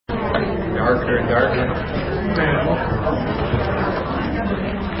darker and darker.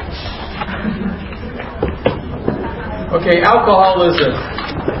 Okay, alcoholism.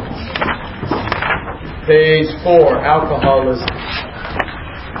 Page 4, alcoholism.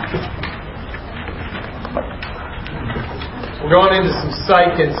 We're going into some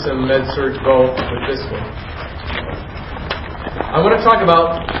psych and some med-surg both with this one. I want to talk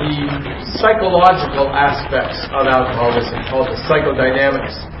about the psychological aspects of alcoholism, called the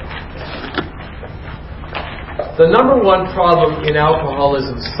psychodynamics. The number one problem in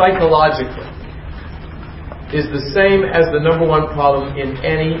alcoholism psychologically is the same as the number one problem in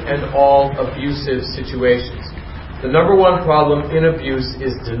any and all abusive situations. The number one problem in abuse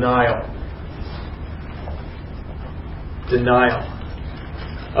is denial. Denial.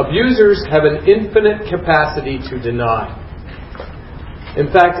 Abusers have an infinite capacity to deny. In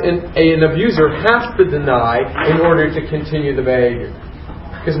fact, an abuser has to deny in order to continue the behavior.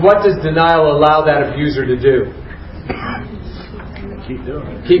 Because what does denial allow that abuser to do?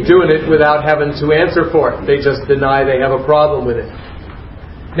 Keep doing it without having to answer for it. They just deny they have a problem with it.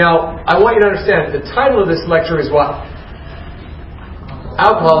 Now, I want you to understand, the title of this lecture is what?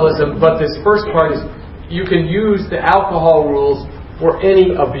 Alcoholism, but this first part is you can use the alcohol rules for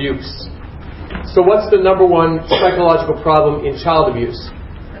any abuse. So what's the number one psychological problem in child abuse?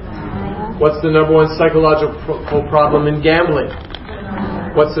 What's the number one psychological problem in gambling?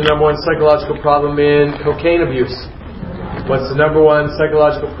 What's the number one psychological problem in cocaine abuse? What's the number one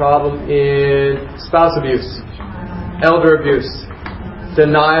psychological problem in spouse abuse? Elder abuse.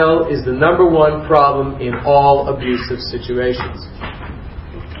 Denial is the number one problem in all abusive situations.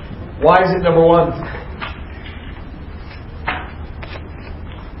 Why is it number one?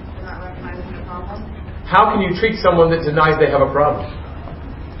 How can you treat someone that denies they have a problem?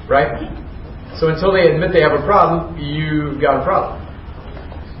 Right? So until they admit they have a problem, you've got a problem.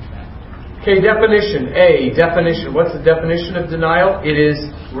 Okay, definition. A, definition. What's the definition of denial? It is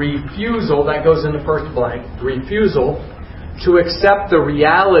refusal, that goes in the first blank, refusal to accept the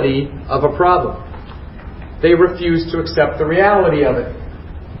reality of a problem. They refuse to accept the reality of it.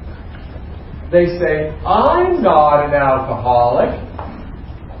 They say, I'm not an alcoholic.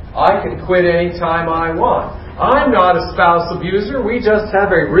 I can quit any time I want. I'm not a spouse abuser. We just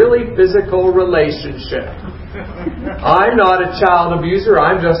have a really physical relationship. I'm not a child abuser.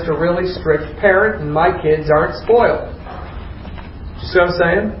 I'm just a really strict parent and my kids aren't spoiled. You see what I'm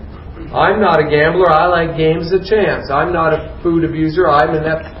saying? I'm not a gambler. I like games of chance. I'm not a food abuser. I'm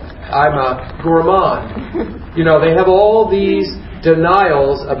a gourmand. You know, they have all these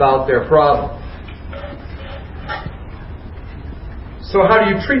denials about their problem. So how do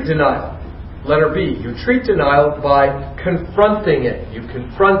you treat denial? Letter B. You treat denial by confronting it. You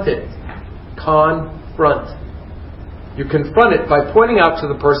confront it. Confront. You confront it by pointing out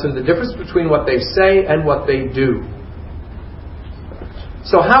to the person the difference between what they say and what they do.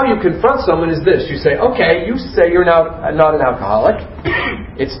 So how you confront someone is this. You say, okay, you say you're not an alcoholic.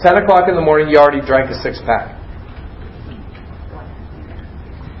 It's 10 o'clock in the morning, you already drank a 6-pack.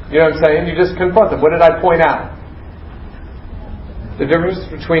 You know what I'm saying? You just confront them. What did I point out? The difference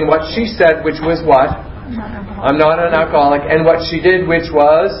between what she said, which was what? I'm not an alcoholic, and what she did, which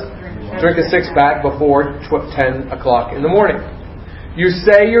was drink a 6-pack before 10 o'clock in the morning. You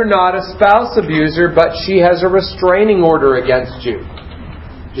say you're not a spouse abuser, but she has a restraining order against you.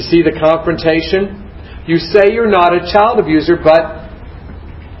 You see the confrontation? You say you're not a child abuser, but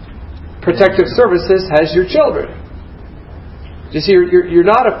Protective Services has your children. You see,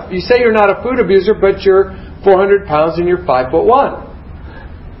 you say you're not a food abuser, but you're 400 pounds and you're 5'1".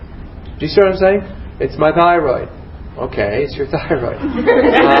 Do you see what I'm saying? It's my thyroid. Okay, it's your thyroid.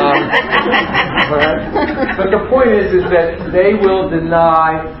 But the point is that they will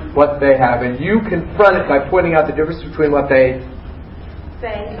deny what they have, and you confront it by pointing out the difference between what they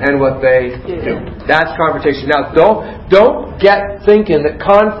say and what they do. That's confrontation. Now, don't get thinking that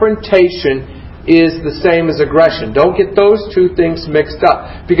confrontation is the same as aggression. Don't get those two things mixed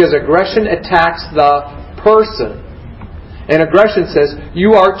up, because aggression attacks the person. And aggression says,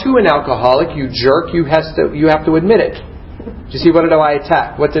 you are too an alcoholic, you jerk, you have to admit it. Do you see, what did I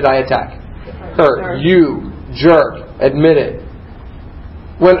attack? What did I attack? Her. You, jerk, admit it.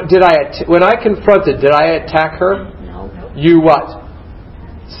 When I confronted, did I attack her? No. You what?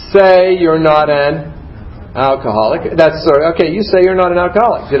 Say you're not an alcoholic. Okay, you say you're not an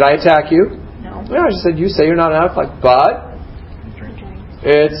alcoholic. Did I attack you? No. No, I just said, you say you're not an alcoholic, but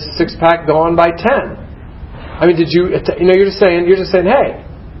it's 6-pack gone by 10. I mean, you're just saying, hey.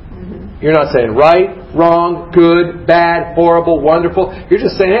 Mm-hmm. You're not saying right, wrong, good, bad, horrible, wonderful. You're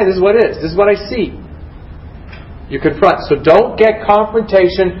just saying, hey, this is what it is. This is what I see. You confront. So don't get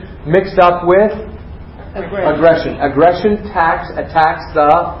confrontation mixed up with aggression. Aggression attacks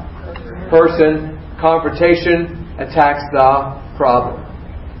the person. Confrontation attacks the problem.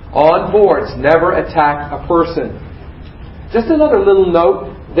 On boards, never attack a person. Just another little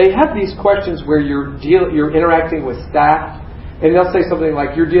note. They have these questions where you're interacting with staff, and they'll say something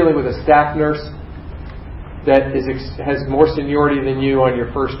like you're dealing with a staff nurse that has more seniority than you on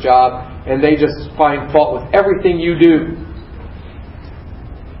your first job, and they just find fault with everything you do.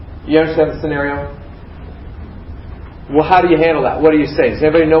 You understand the scenario? Well, how do you handle that? What do you say? Does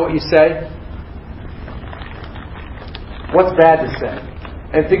anybody know what you say? What's bad to say?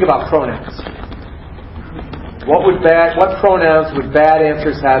 And think about pronouns. What pronouns would bad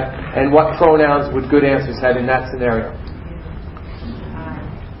answers have, and what pronouns would good answers have in that scenario?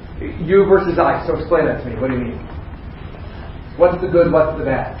 You versus I. So explain that to me. What do you mean? What's the good? What's the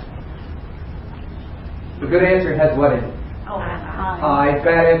bad? The good answer has what in it? I.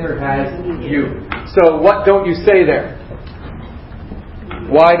 Bad answer has you. So what don't you say there?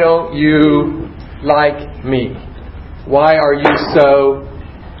 Why don't you like me? Why are you so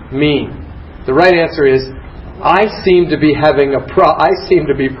mean? The right answer is, I seem to be having I seem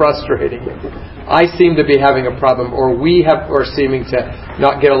to be frustrating. I seem to be having a problem, or we are seeming to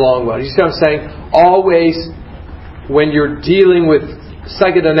not get along well. You see what I'm saying? Always, when you're dealing with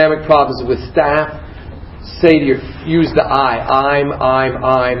psychodynamic problems with staff, use the I. I'm,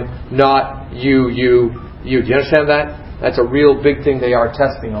 not you. Do you understand that? That's a real big thing they are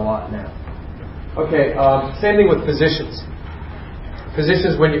testing a lot now. Okay, same thing with physicians.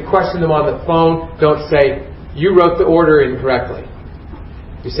 Physicians, when you question them on the phone, don't say, you wrote the order incorrectly.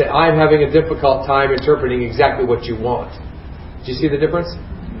 You say, I'm having a difficult time interpreting exactly what you want. Do you see the difference?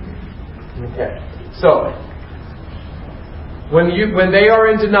 Okay. So, when they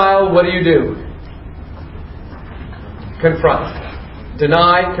are in denial, what do? Confront.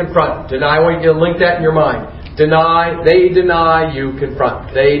 Deny, confront. Deny, I want you to link that in your mind. Deny, they deny, you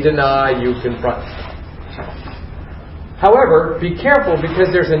confront. They deny, you confront. However, be careful, because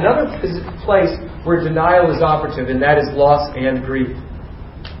there's another place where denial is operative, and that is loss and grief.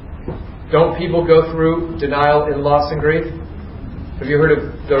 Don't people go through denial in loss and grief? Have you heard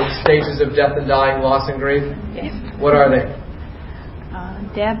of the stages of death and dying, loss and grief? Yes. What are they?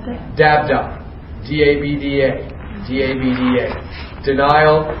 DABDA. DABDA. D-A-B-D-A. D-A-B-D-A.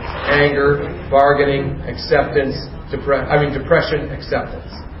 Denial, anger, bargaining, acceptance, depression,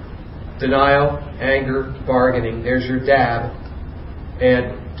 acceptance. Denial, anger, bargaining, there's your DAB.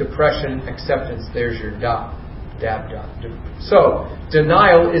 And depression, acceptance, there's your DA. DABDA. So,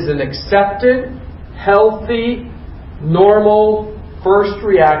 denial is an accepted, healthy, normal first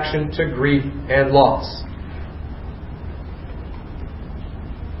reaction to grief and loss.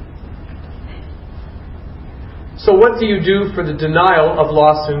 So what do you do for the denial of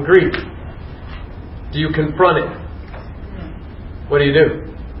loss and grief? Do you confront it? What do?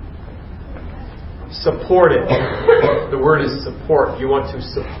 Support it. The word is support. You want to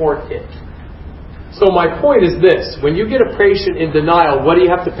support it. So my point is this. When you get a patient in denial, what do you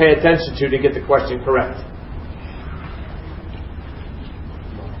have to pay attention to get the question correct?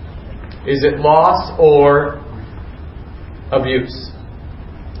 Is it loss or abuse?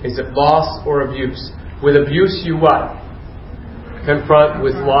 Is it loss or abuse? With abuse, you what? Confront.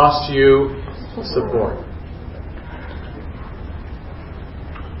 With loss, you support.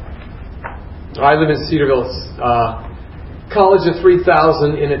 I live in Cedarville. College of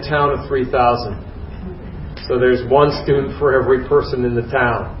 3,000 in a town of 3,000. So there's one student for every person in the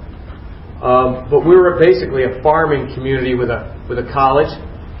town. But we were basically a farming community with a college,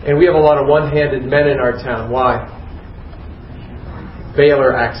 and we have a lot of one-handed men in our town. Why?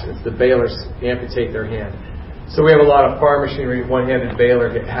 Baler accidents. The balers amputate their hand. So we have a lot of farm machinery, one-handed baler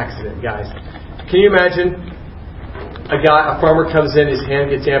accident guys. Can you imagine a farmer comes in, his hand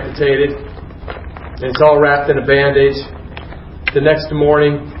gets amputated, and it's all wrapped in a bandage. The next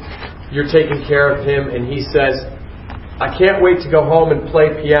morning, you're taking care of him, and he says, I can't wait to go home and play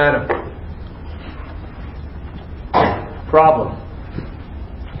piano. Problem.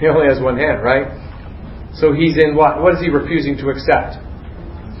 He only has one hand, right? So he's in what? What is he refusing to accept?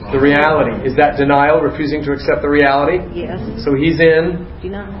 The reality. Is that denial, refusing to accept the reality? Yes. So he's in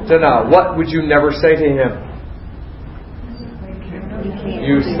denial. What would you never say to him?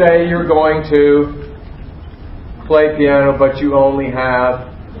 You say you're going to play piano, but you only have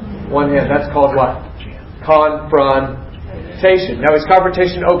one hand. That's called what? Confrontation. Now, is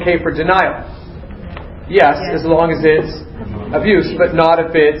confrontation okay for denial? Yes, as long as it's abuse, but not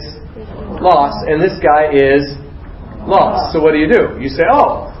if it's loss. And this guy is lost. So what do? You say,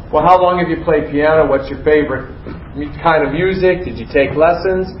 oh, well, how long have you played piano? What's your favorite kind of music? Did you take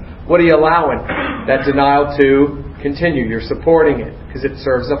lessons? What are you allowing that denial to continue? You're supporting it because it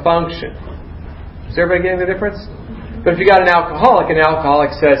serves a function. Is everybody getting the difference? But if you got an alcoholic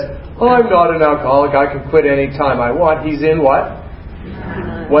says, I'm not an alcoholic, I can quit any time I want. He's in what?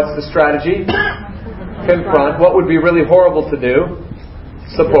 What's the strategy? Confront. What would be really horrible to do?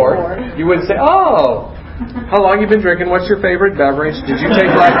 Support. You wouldn't say, how long you been drinking? What's your favorite beverage? Did you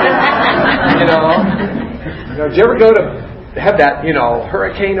take lessons? Did you ever go to have that,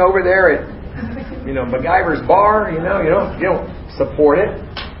 hurricane over there at, MacGyver's bar? You don't support it.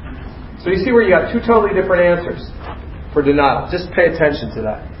 So you see where you got two totally different answers for denial. Just pay attention to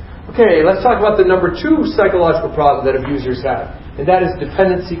that. Okay, let's talk about the number 2 psychological problem that abusers have. And that is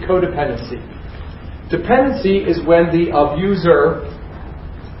dependency, codependency. Dependency is when the abuser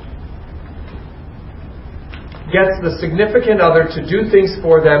gets the significant other to do things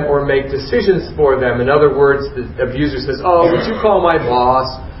for them or make decisions for them. In other words, the abuser says, would you call my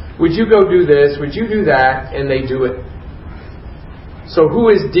boss? Would you go do this? Would you do that? And they do it. So who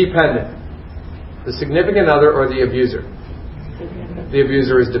is dependent? The significant other or the abuser? The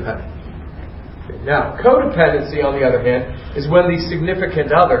abuser is dependent. Okay. Now, codependency, on the other hand, is when the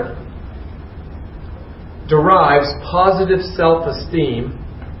significant other derives positive self-esteem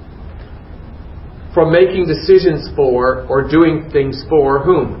from making decisions for or doing things for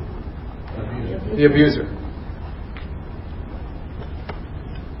whom? The abuser.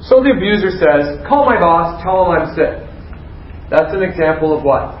 So the abuser says, call my boss, tell him I'm sick. That's an example of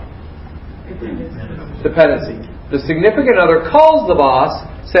what? Dependency. The significant other calls the boss,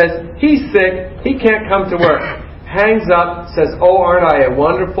 says he's sick, he can't come to work. Hangs up, says, aren't I a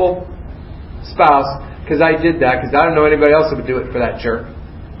wonderful spouse because I did that, because I don't know anybody else who would do it for that jerk.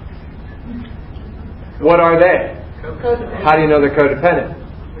 What are they? How do you know they're codependent?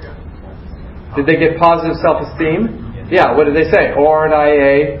 Did they get positive self-esteem? Yeah, what did they say? Aren't I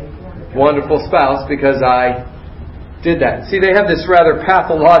a wonderful spouse because I did that? See, they have this rather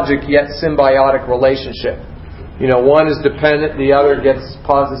pathologic yet symbiotic relationship. One is dependent, the other gets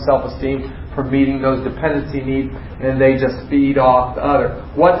positive self-esteem for meeting those dependency needs, and they just feed off the other.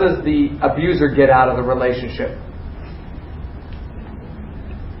 What does the abuser get out of the relationship?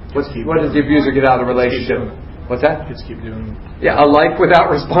 What does the abuser get out of the relationship? What's that? He gets to keep doing. Yeah, a life without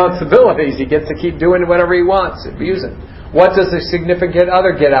responsibilities. He gets to keep doing whatever he wants, abusing. What does the significant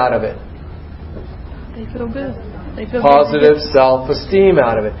other get out of it? They feel good. They feel positive self-esteem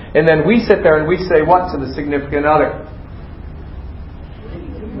out of it. And then we sit there and we say what to the significant other?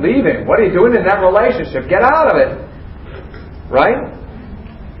 Leave him. What are you doing in that relationship? Get out of it. Right?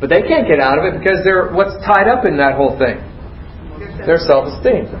 But they can't get out of it because what's tied up in that whole thing? Their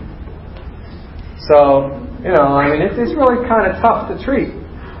self-esteem. So, it's really kind of tough to treat.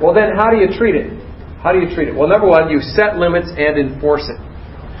 Well, then how do you treat it? How do you treat it? Well, number one, you set limits and enforce it.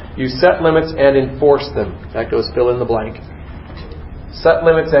 You set limits and enforce them. That goes fill in the blank. Set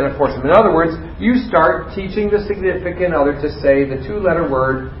limits and enforce them. In other words, you start teaching the significant other to say the 2-letter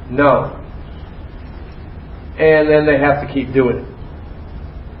word, no. And then they have to keep doing it.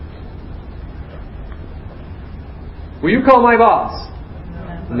 Will you call my boss?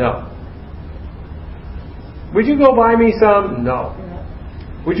 No. Would you go buy me some? No.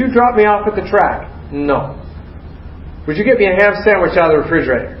 Would you drop me off at the track? No. Would you get me a ham sandwich out of the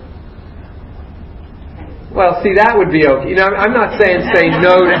refrigerator? Well, see, that would be okay. I'm not saying say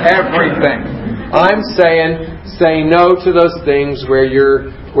no to everything. I'm saying say no to those things where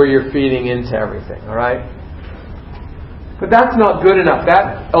you're feeding into everything. All right? But that's not good enough.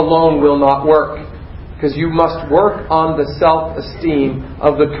 That alone will not work. Because you must work on the self-esteem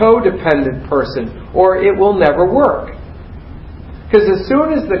of the codependent person, or it will never work. Because as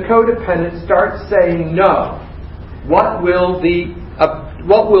soon as the codependent starts saying no, what will the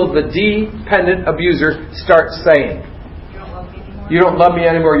dependent abuser start saying? You don't love me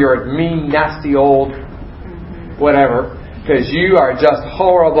anymore. You're a mean, nasty old whatever. Because you are just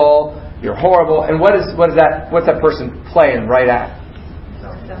horrible. You're horrible. And what's that person playing right at?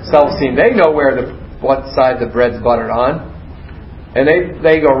 Self-esteem. They know what side the bread's buttered on. And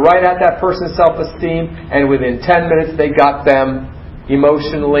they go right at that person's self-esteem, and within 10 minutes they got them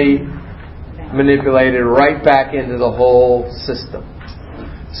emotionally manipulated right back into the whole system.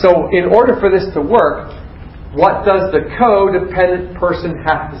 So in order for this to work, what does the codependent person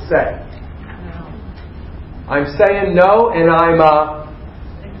have to say? I'm saying no, and I'm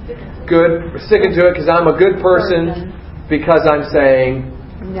sticking to it because I'm a good person because I'm saying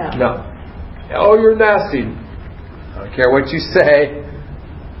no. Oh, you're nasty. I don't care what you say.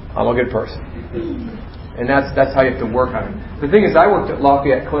 I'm a good person. And that's how you have to work on it. The thing is, I worked at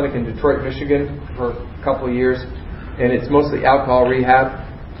Lafayette Clinic in Detroit, Michigan for a couple of years. And it's mostly alcohol rehab.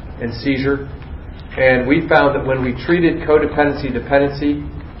 and seizure. And we found that when we treated codependency, dependency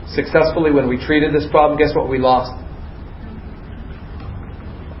successfully, when we treated this problem, guess what we lost?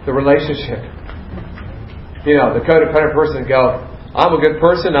 The relationship. You know, the codependent person would go, I'm a good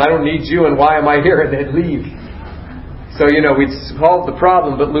person, I don't need you, and why am I here? And they'd leave. So, you know, we'd solve the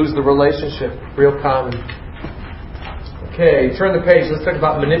problem but lose the relationship. Real common. Okay, turn the page. Let's talk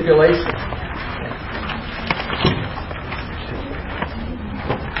about manipulation.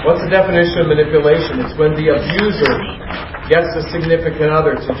 What's the definition of manipulation? It's when the abuser gets a significant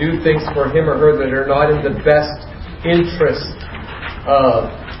other to do things for him or her that are not in the best interest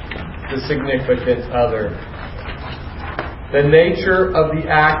of the significant other. The nature of the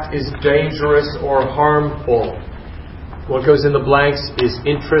act is dangerous or harmful. What goes in the blanks is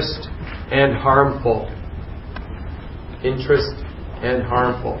interest and harmful. Interest and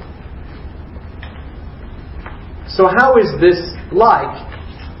harmful. So how is this like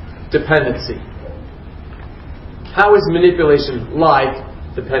dependency? How is manipulation like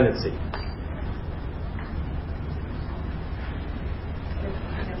dependency?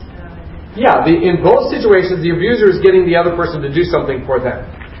 Yeah, in both situations, the abuser is getting the other person to do something for them.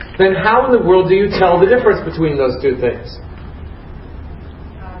 Then how in the world do you tell the difference between those two things?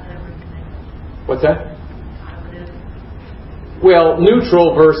 What's that? Well,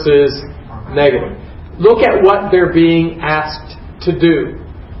 neutral versus negative. Look at what they're being asked to do.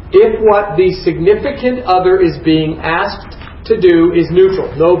 If what the significant other is being asked to do is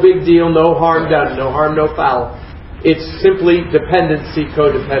neutral, no big deal, no harm done, no harm, no foul, it's simply dependency,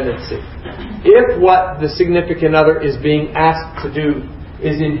 codependency. If what the significant other is being asked to do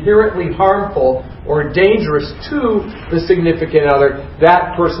is inherently harmful or dangerous to the significant other,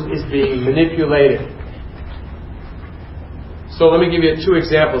 that person is being manipulated. So let me give you two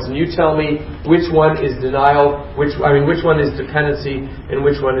examples, and you tell me which one is denial, which one is dependency, and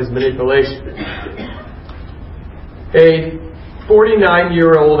which one is manipulation. A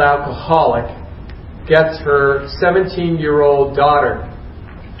 49-year-old alcoholic gets her 17-year-old daughter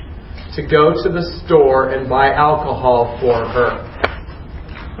to go to the store and buy alcohol for her.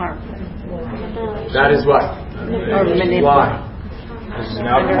 That is what? Why? This is an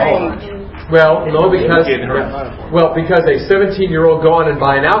alcoholic. Well, no, because a 17-year-old going and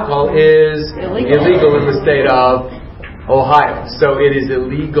buying alcohol is illegal in the state of Ohio. So it is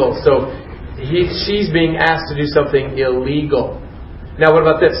illegal. So she's being asked to do something illegal. Now, what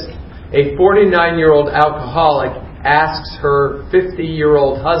about this? A 49-year-old alcoholic asks her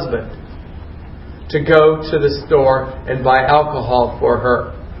 50-year-old husband to go to the store and buy alcohol for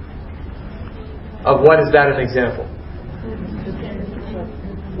her. Of what is that an example?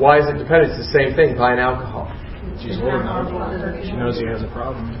 Why is it dependent? It's the same thing, buying alcohol. She's old enough. She knows he has a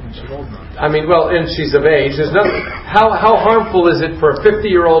problem, and she's old enough. And she's of age. There's nothing. How harmful is it for a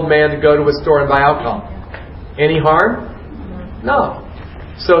 50-year-old man to go to a store and buy alcohol? Any harm? No.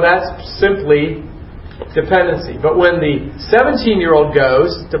 So that's simply dependency. But when the 17-year-old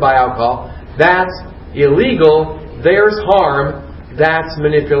goes to buy alcohol, that's illegal. There's harm. That's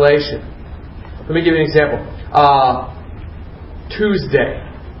manipulation. Let me give you an example. Tuesday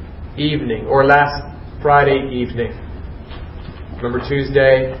evening, or last Friday evening. Remember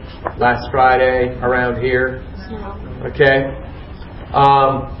Tuesday, last Friday, around here? Okay.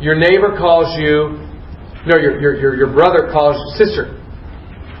 Your neighbor calls you. No, your brother calls,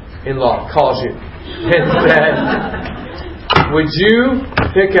 sister-in-law calls you and said, "Would you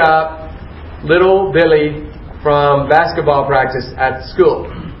pick up little Billy from basketball practice at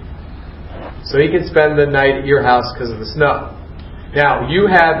school so he can spend the night at your house because of the snow?" Now you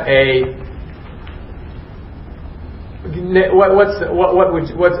have a what's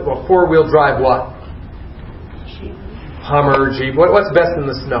four-wheel drive what? Hummer, Jeep. What's best in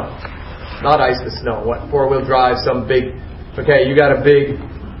the snow? Not ice, the snow. What four-wheel drive? Some big. Okay, you got a big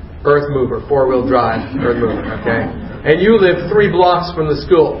earth mover, four-wheel drive earth mover. Okay, and you live 3 blocks from the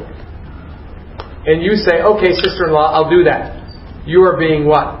school, and you say, "Okay, sister-in-law, I'll do that." You are being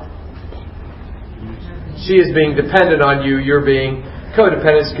what? She is being dependent on you. You're being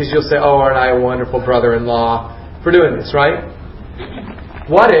codependent because you'll say, "Oh, aren't I a wonderful brother-in-law for doing this," right?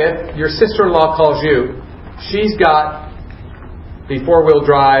 What if your sister-in-law calls you? She's got the 4-wheel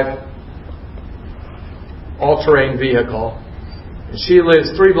drive all-terrain vehicle. And she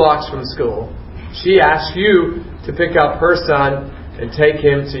lives 3 blocks from school. She asks you to pick up her son and take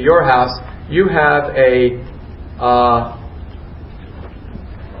him to your house. You have a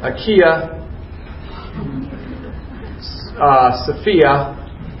Kia Sophia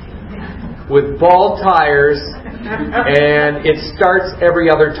with ball tires, and it starts every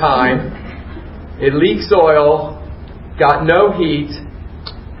other time. It leaks oil, got no heat,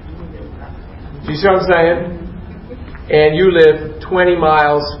 Do you see what I'm saying? And you live 20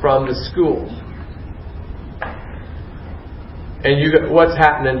 miles from the school. And what's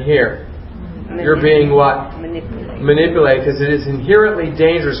happening here? You're being what? Manipulated, because it is inherently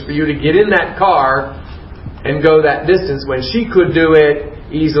dangerous for you to get in that car and go that distance when she could do it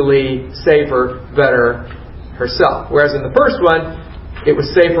easily, safer, better herself. Whereas in the first one, it was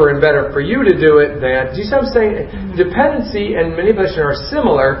safer and better for you to do it than... Do you see what I'm saying? Dependency and manipulation are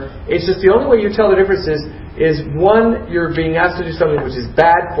similar. It's just the only way you tell the difference is one, you're being asked to do something which is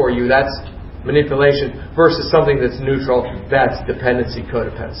bad for you, that's manipulation, versus something that's neutral, that's dependency,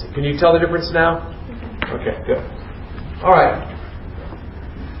 codependency. Can you tell the difference now? Okay, good. All right.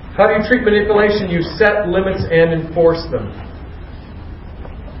 How do you treat manipulation? You set limits and enforce them.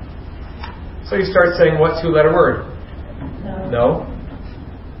 So you start saying what two-letter word? No.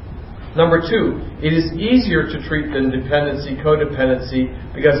 Number 2, it is easier to treat than dependency, codependency,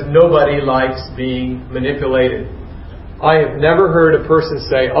 because nobody likes being manipulated. I have never heard a person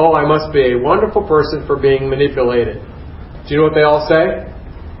say, "Oh, I must be a wonderful person for being manipulated." Do you know what they all say?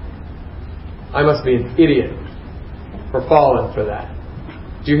 "I must be an idiot for falling for that."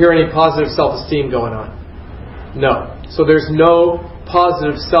 Do you hear any positive self-esteem going on? No. So there's no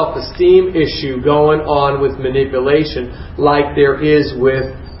positive self-esteem issue going on with manipulation like there is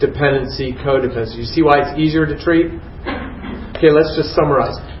with dependency, codependency. You see why it's easier to treat? Okay, let's just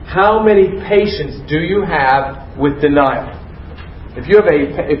summarize. How many patients do you have with denial?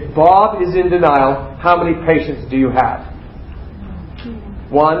 If Bob is in denial, how many patients do you have?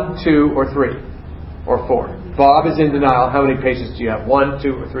 1, 2, or 3, or 4? Bob is in denial. How many patients do you have? 1,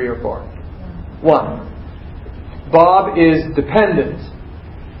 2, or 3, or 4? 1. Bob is dependent.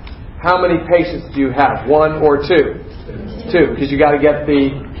 How many patients do you have? 1 or 2? 2, because you got to get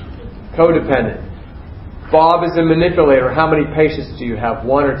the codependent. Bob is a manipulator. How many patients do you have?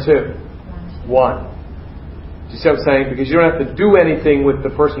 1 or 2? 1. Do you see what I'm saying? Because you don't have to do anything with the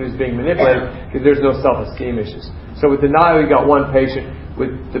person who's being manipulated because there's no self-esteem issues. So with denial, you got 1 patient.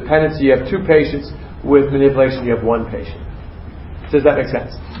 With dependency, you have 2 patients. With manipulation, you have 1 patient. Does that make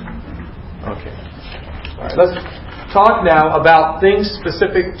sense? Okay. All right. Let's talk now about things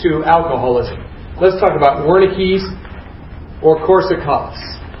specific to alcoholism. Let's talk about Wernicke's or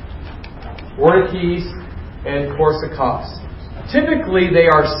Korsakoff's. Wernicke's and Korsakoff's. Typically, they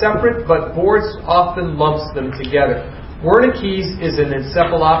are separate, but boards often lumps them together. Wernicke's is an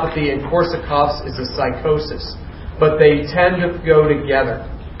encephalopathy and Korsakoff's is a psychosis, but they tend to go together.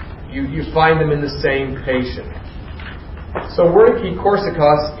 You find them in the same patient. So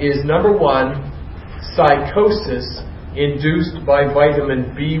Wernicke-Korsakoff's is number 1, psychosis induced by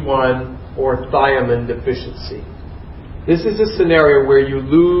vitamin B1 or thiamine deficiency. This is a scenario where you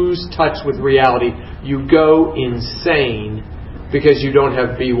lose touch with reality. You go insane because you don't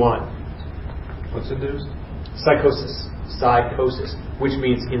have B1. What's induced? Psychosis, which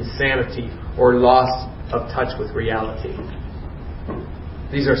means insanity or loss of touch with reality.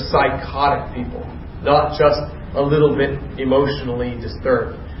 These are psychotic people, not just a little bit emotionally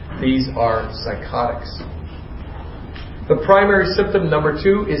disturbed. These are psychotics. The primary symptom, number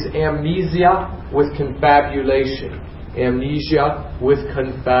 2, is amnesia with confabulation. Amnesia with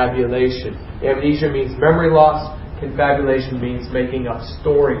confabulation. Amnesia means memory loss. Confabulation means making up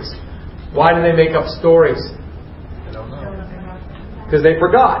stories. Why do they make up stories? I don't know. Because they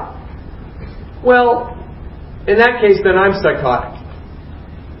forgot. Well, in that case, then I'm psychotic.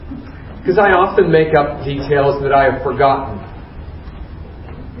 Because I often make up details that I have forgotten.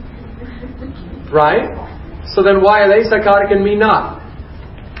 Right? So then why are they psychotic and me not?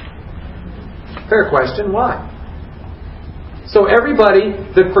 Fair question. Why? So everybody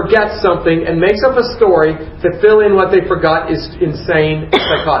that forgets something and makes up a story to fill in what they forgot is insane,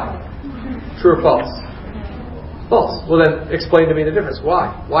 psychotic. True or false? False. Well then, explain to me the difference. Why?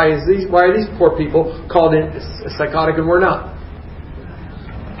 Why are these poor people called in psychotic and we're not?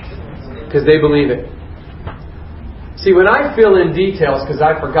 Because they believe it. See, when I fill in details because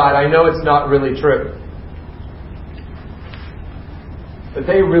I forgot, I know it's not really true. But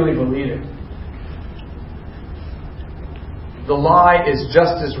they really believe it. The lie is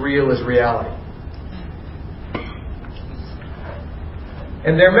just as real as reality.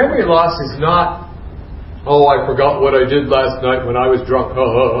 And their memory loss is not, "Oh, I forgot what I did last night when I was drunk."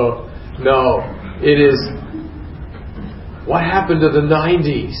 No. It is, "What happened to the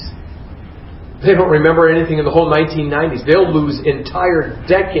 90s?" They don't remember anything in the whole 1990s. They'll lose entire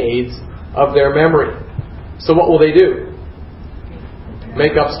decades of their memory. So what will they do?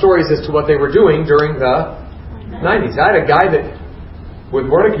 Make up stories as to what they were doing during the 90s. I had a guy that, with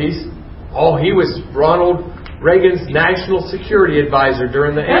Wernicke's, he was Ronald Reagan's national security advisor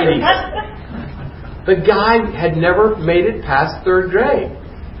during the 80s. The guy had never made it past third grade.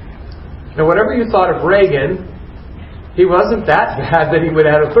 Now, whatever you thought of Reagan, he wasn't that bad that he would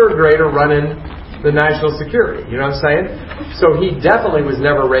have had a third grader running the national security. You know what I'm saying? So he definitely was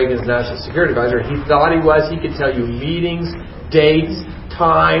never Reagan's national security advisor. He thought he was. He could tell you meetings, dates,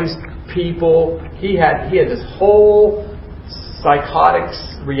 times, people. He had this whole psychotic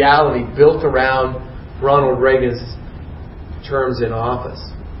reality built around Ronald Reagan's terms in office.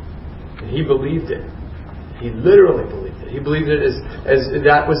 And he believed it. He literally believed it. He believed it as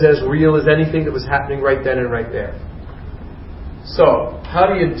that was as real as anything that was happening right then and right there. So, how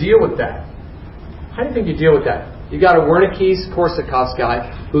do you deal with that? How do you think you deal with that? You got a Wernicke-Korsakoff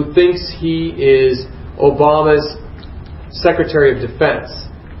guy who thinks he is Obama's Secretary of Defense.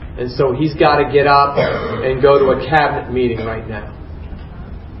 And so he's got to get up and go to a cabinet meeting right now.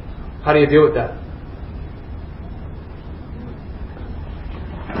 How do you deal with that?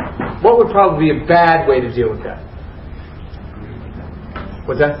 What would probably be a bad way to deal with that?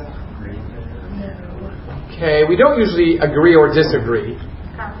 What's that? Okay, we don't usually agree or disagree.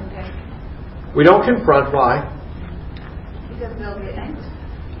 Confrontation. We don't confront. Why? Because they'll get angry.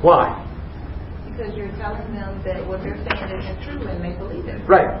 Why? Because you're telling them that what they're saying isn't true and they believe it.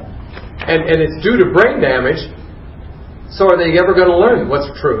 Right. And it's due to brain damage. So are they ever going to learn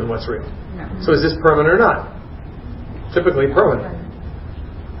what's true and what's real? No. So is this permanent or not? Typically permanent.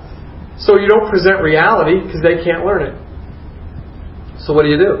 So you don't present reality because they can't learn it. So what do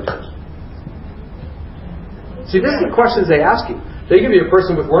you do? See, this is the questions they ask you. They give you a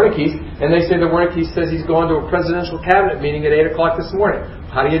person with Wernicke's, and they say that Wernicke says he's going to a presidential cabinet meeting at 8 o'clock this morning.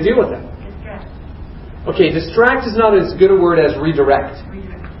 How do you deal with that? Distract. Okay, distract is not as good a word as redirect.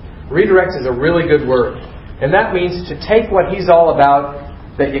 Redirect is a really good word. And that means to take what he's all about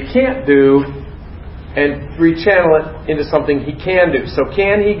that you can't do and rechannel it into something he can do. So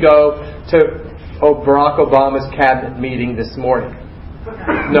can he go to Barack Obama's cabinet meeting this morning?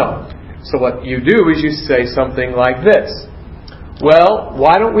 No. So what you do is you say something like this. Well,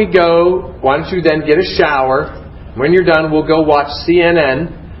 why don't you then get a shower? When you're done, we'll go watch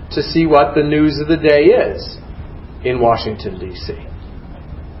CNN to see what the news of the day is in Washington, D.C.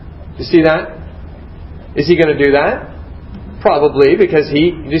 You see that? Is he going to do that? Probably, because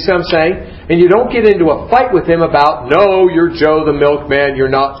you see what I'm saying? And you don't get into a fight with him about, no, you're Joe the milkman, you're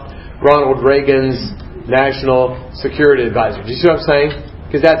not Ronald Reagan's national security advisor. Do you see what I'm saying?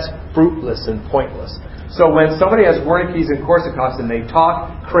 Because that's fruitless and pointless. So when somebody has Wernicke's and Korsakoffs and they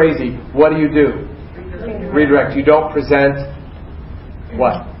talk crazy, what do? Redirect. You don't present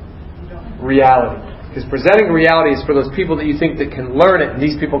what? Reality. Because presenting reality is for those people that you think that can learn it, and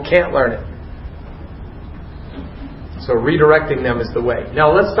these people can't learn it. So redirecting them is the way.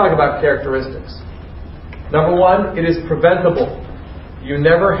 Now let's talk about characteristics. Number one, it is preventable. You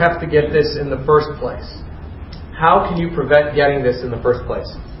never have to get this in the first place. How can you prevent getting this in the first place?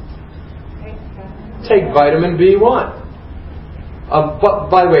 Take vitamin B1.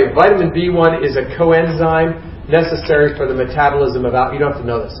 By the way, vitamin B1 is a coenzyme necessary for the metabolism of alcohol. You don't have to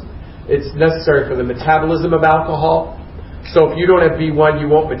know this. It's necessary for the metabolism of alcohol. So if you don't have B1, you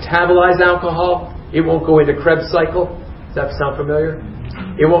won't metabolize alcohol. It won't go into Krebs cycle. Does that sound familiar?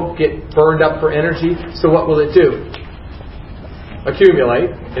 It won't get burned up for energy. So what will it do?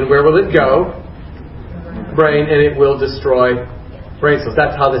 Accumulate. And where will it go? Brain, and it will destroy brain cells.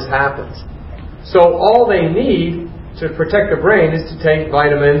 That's how this happens. So all they need to protect the brain is to take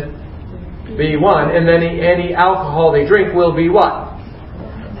vitamin B1, and then any alcohol they drink will be what?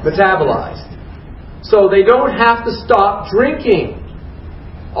 Metabolized. So they don't have to stop drinking.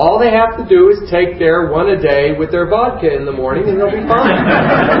 All they have to do is take their one a day with their vodka in the morning and they'll be fine.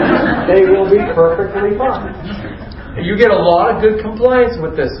 They will be perfectly fine. You get a lot of good compliance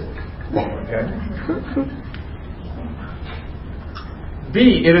with this. Okay.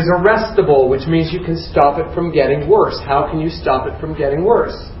 B, it is arrestable, which means you can stop it from getting worse. How can you stop it from getting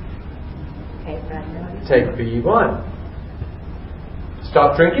worse? Take B1.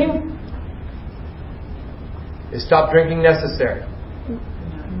 Stop drinking? Is stop drinking necessary?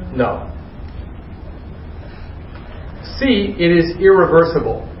 No. C, it is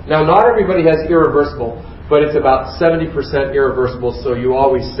irreversible. Now, not everybody has irreversible, but it's about 70% irreversible, so you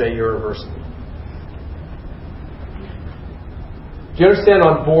always say irreversible. Do you understand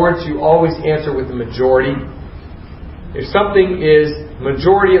on boards you always answer with the majority? If something is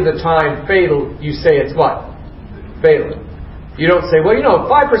majority of the time fatal, you say it's what? Fatal. You don't say,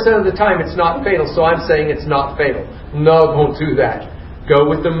 5% of the time it's not fatal, so I'm saying it's not fatal. No, don't do that. Go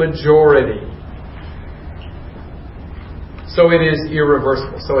with the majority. So it is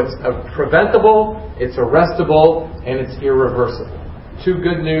irreversible. So it's preventable, it's arrestable, and it's irreversible. 2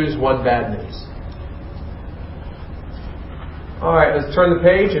 good news, 1 bad news. All right, let's turn the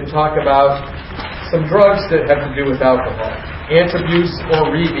page and talk about some drugs that have to do with alcohol. Antabuse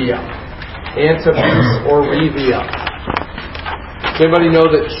or Revia. Antabuse or Revia. Does anybody know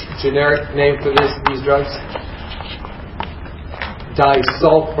the generic name for these drugs?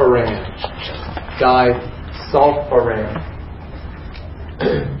 Disulfiram. Disulfiram.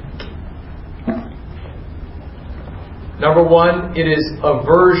 Number one, it is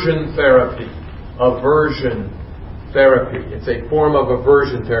aversion therapy. Aversion therapy. It's a form of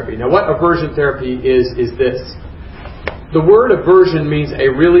aversion therapy. Now, what aversion therapy is this. The word aversion means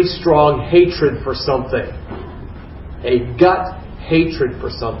a really strong hatred for something. A gut hatred for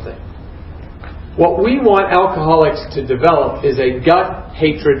something. What we want alcoholics to develop is a gut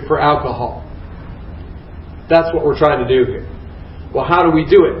hatred for alcohol. That's what we're trying to do here. Well, how do we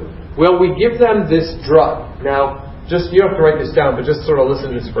do it? Well, we give them this drug. Now, you don't have to write this down, but just sort of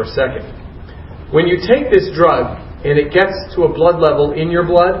listen to this for a second. When you take this drug and it gets to a blood level in your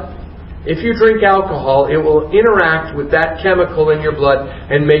blood, if you drink alcohol, it will interact with that chemical in your blood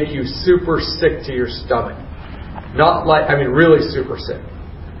and make you super sick to your stomach. Really super sick.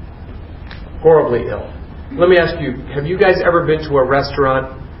 Horribly ill. Let me ask you, have you guys ever been to a restaurant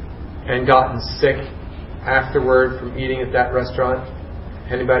and gotten sick afterward from eating at that restaurant?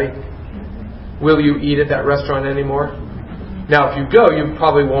 Anybody? Will you eat at that restaurant anymore? Now, if you go, you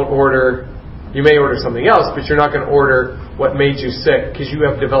probably won't order. You may order something else, but you're not going to order what made you sick because you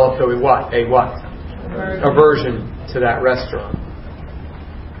have developed a what? Aversion to that restaurant.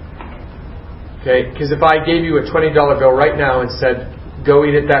 Okay? Because if I gave you a $20 bill right now and said, go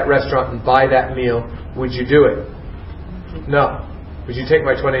eat at that restaurant and buy that meal, would you do it? No. Would you take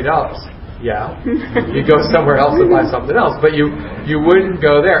my $20? Yeah. You go somewhere else and buy something else, but you wouldn't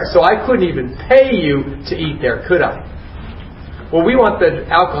go there. So I couldn't even pay you to eat there, could I? Well, we want the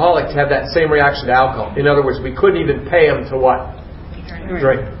alcoholic to have that same reaction to alcohol. In other words, we couldn't even pay him to what?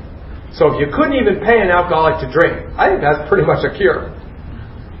 Drink. So if you couldn't even pay an alcoholic to drink, I think that's pretty much a cure.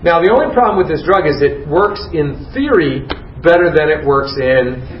 Now, the only problem with this drug is it works in theory better than it works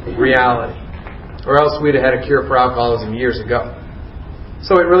in reality. Or else we'd have had a cure for alcoholism years ago.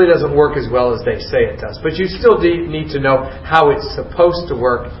 So it really doesn't work as well as they say it does. But you still need to know how it's supposed to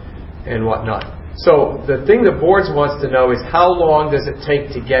work and whatnot. So the thing the boards wants to know is how long does it take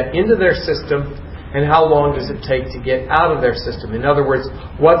to get into their system and how long does it take to get out of their system? In other words,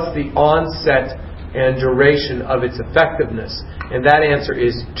 what's the onset and duration of its effectiveness? And that answer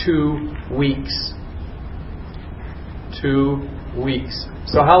is 2 weeks. 2 weeks.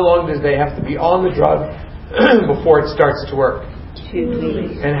 So how long do they have to be on the drug before it starts to work? 2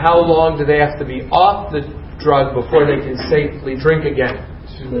 weeks. And how long do they have to be off the drug before they can safely drink again?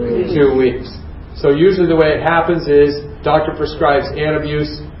 2 weeks. So usually the way it happens is doctor prescribes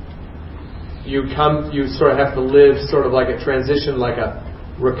antabuse. You sort of have to live sort of like a transition, like a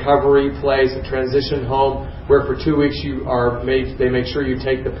recovery place, a transition home, where for 2 weeks they make sure you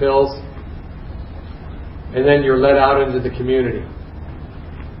take the pills, and then you're let out into the community,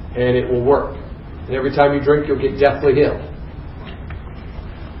 and it will work. And every time you drink, you'll get deathly ill.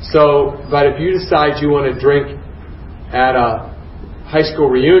 So, but if you decide you want to drink at a high school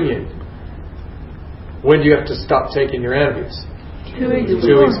reunion, when do you have to stop taking your antabuse? 2 weeks.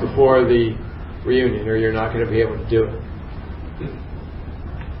 2 weeks before the reunion, or you're not going to be able to do it.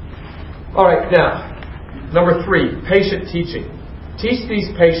 All right, now, number 3, patient teaching. Teach these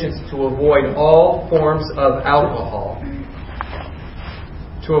patients to avoid all forms of alcohol,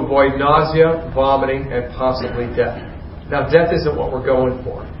 to avoid nausea, vomiting, and possibly death. Now, death isn't what we're going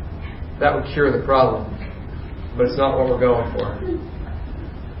for. That would cure the problem, but it's not what we're going for.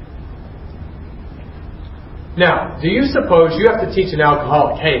 Now, do you suppose you have to teach an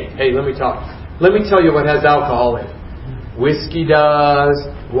alcoholic, hey, let me talk. Let me tell you what has alcohol in it. Whiskey does,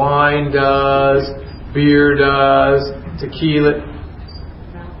 wine does, beer does, tequila.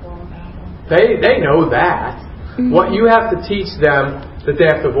 They know that. What you have to teach them that they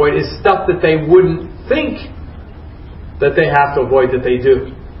have to avoid is stuff that they wouldn't think that they have to avoid that they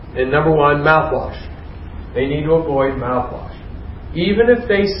do. And number 1, mouthwash. They need to avoid mouthwash. Even if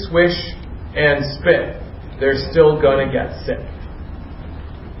they swish and spit, they're still going to get sick.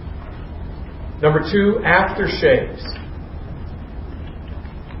 Number 2, aftershaves.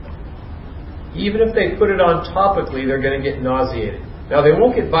 Even if they put it on topically, they're going to get nauseated. Now, they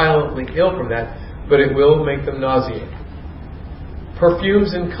won't get violently ill from that, but it will make them nauseated.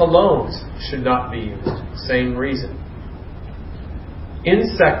 Perfumes and colognes should not be used. Same reason.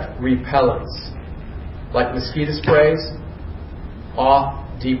 Insect repellents, like mosquito sprays,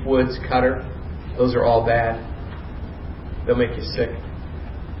 off, deep woods, cutter, those are all bad. They'll make you sick.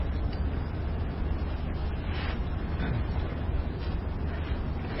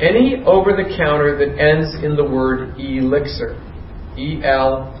 Any over-the-counter that ends in the word elixir.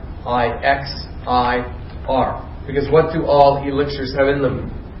 E-L-I-X-I-R. Because what do all elixirs have in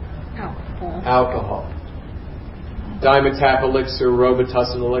them? Alcohol. Dimetapp elixir,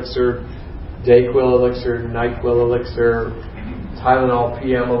 Robitussin elixir, Dayquil elixir, NyQuil elixir, Tylenol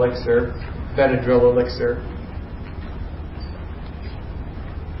PM elixir, Benadryl elixir.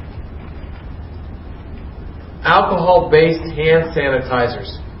 Alcohol-based hand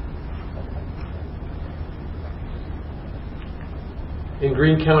sanitizers. In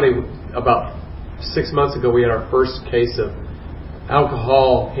Greene County, about 6 months ago, we had our first case of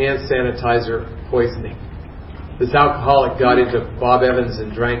alcohol hand sanitizer poisoning. This alcoholic got into Bob Evans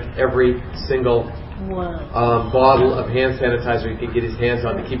and drank every single bottle of hand sanitizer he could get his hands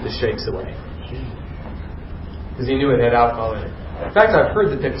on to keep the shakes away. Because he knew it had alcohol in it. In fact, I've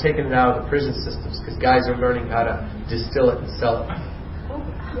heard that they've taken it out of the prison systems because guys are learning how to distill it and sell it.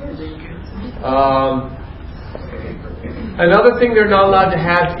 Another thing they're not allowed to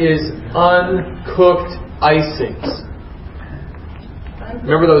have is uncooked icings.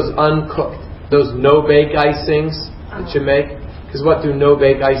 Remember those uncooked, those no-bake icings that you make? Because what do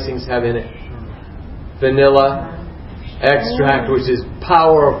no-bake icings have in it? Vanilla extract, which is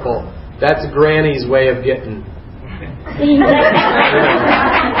powerful. That's Granny's way of getting.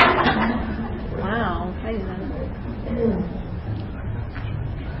 Wow.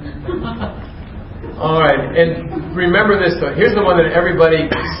 All right, and remember this though. Here's the one that everybody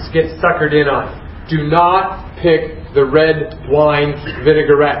gets suckered in on. Do not pick the red wine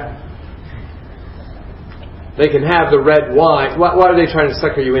vinaigrette. They can have the red wine. Why are they trying to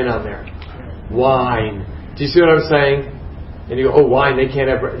sucker you in on there? Wine. Do you see what I'm saying? And you go, oh, wine. They can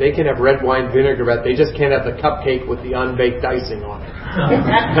have red wine vinaigrette. They just can't have the cupcake with the unbaked icing on it.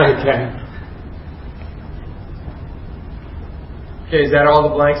 Okay, is that all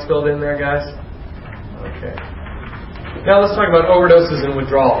the blanks filled in there, guys? Okay. Now let's talk about overdoses and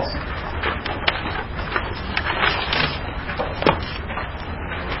withdrawals.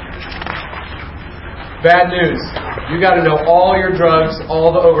 Bad news. You got to know all your drugs,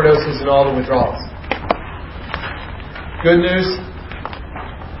 all the overdoses, and all the withdrawals. Good news.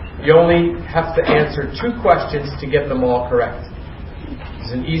 You only have to answer 2 questions to get them all correct.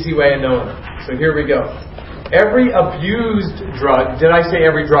 It's an easy way of knowing them. So here we go. Every abused drug, did I say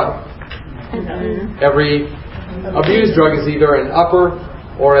every drug? Mm-hmm. Every abused drug is either an upper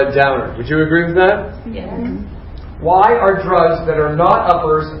or a downer. Would you agree with that? Yes. Why are drugs that are not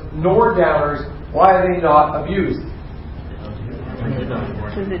uppers nor downers, why are they not abused? They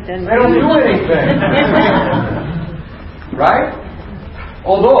don't do anything. Right?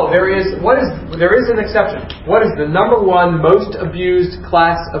 Although there is an exception. What is the number one most abused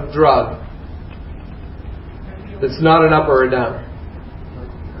class of drug that's not an upper or a downer?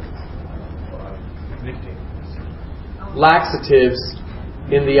 Laxatives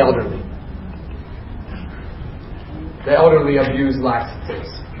in the elderly. The elderly abuse laxatives.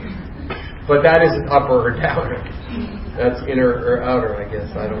 But that isn't upper or downer. That's inner or outer, I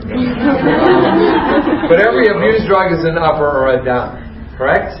guess. I don't know. But every abused drug is an upper or a downer.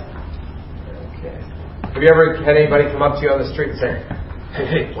 Correct? Okay. Have you ever had anybody come up to you on the street and say,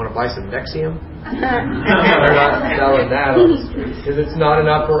 hey, want to buy some Nexium? They're not selling that on the street because it's not an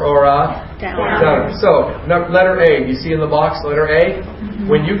upper or a downer. So, letter A. You see in the box, letter A? Mm-hmm.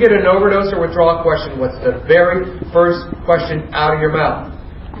 When you get an overdose or withdrawal question, what's the very first question out of your mouth?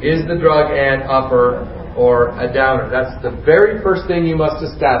 Is the drug an upper or a downer? That's the very first thing you must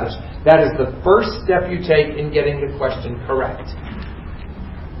establish. That is the first step you take in getting the question correct.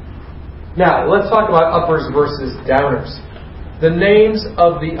 Now, let's talk about uppers versus downers. The names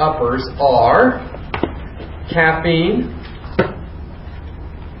of the uppers are caffeine,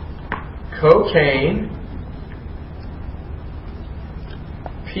 cocaine,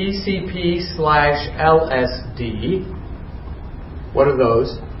 PCP/LSD. What are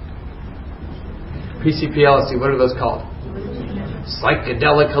those? PCP, LSD, what are those called?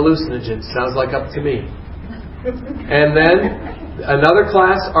 Psychedelic hallucinogens. Sounds like up to me. And then another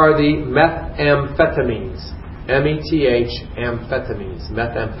class are the methamphetamines. METH amphetamines.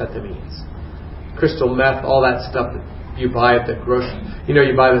 Methamphetamines. Crystal meth, all that stuff that you buy at the grocery. You know,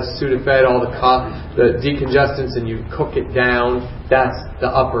 you buy the Sudafed, all the decongestants, and you cook it down. That's the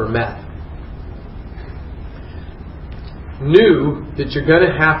upper meth. New that you're going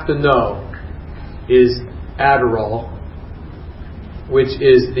to have to know is Adderall, which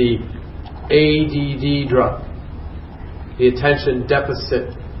is the ADD drug, the attention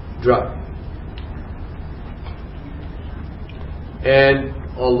deficit drug. And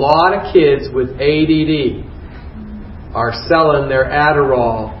a lot of kids with ADD are selling their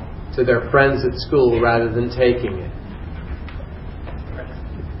Adderall to their friends at school rather than taking it.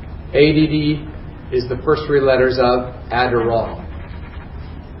 ADD is the first three letters of Adderall.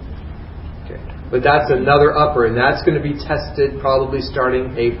 Okay. But that's another upper, and that's going to be tested probably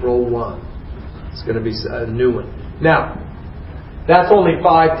starting April 1. It's going to be a new one. Now, that's only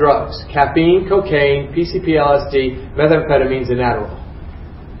 5 drugs: caffeine, cocaine, PCP, LSD, methamphetamines, and Adderall.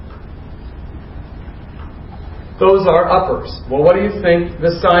 Those are uppers. Well, what do you think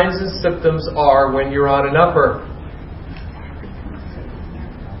the signs and symptoms are when you're on an upper?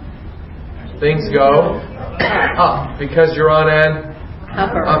 Things go up because you're on an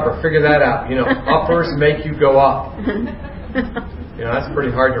upper. Figure that out. Uppers make you go up. That's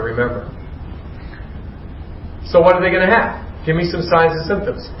pretty hard to remember. So what are they going to have? Give me some signs and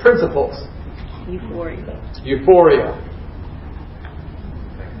symptoms. Principles. Euphoria.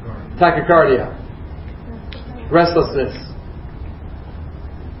 Tachycardia. Restlessness.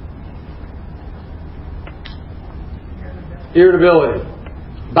 Irritability.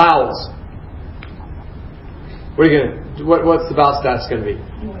 Bowels. What are you going to? What's the bowel stats going to be?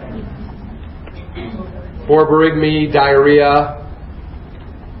 Borborygmi, diarrhea.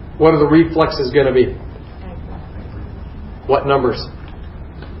 What are the reflexes going to be? What numbers?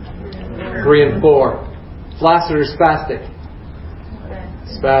 3 and 4. Flaccid or spastic?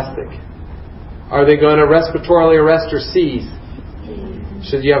 Spastic. Are they going to respiratorily arrest or seize?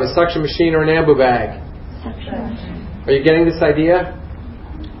 Should you have a suction machine or an ambu bag? Are you getting this idea?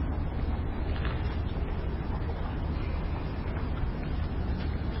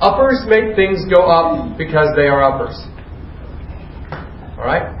 Uppers make things go up because they are uppers.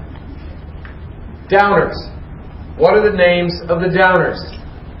 Alright? Downers. What are the names of the downers?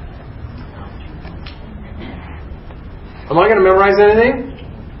 Am I going to memorize anything?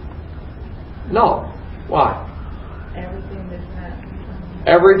 No. Why?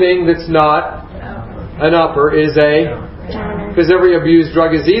 Everything that's not an upper is a... Because every abused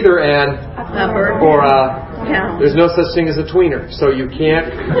drug is either an upper or a... There's no such thing as a tweener. So you can't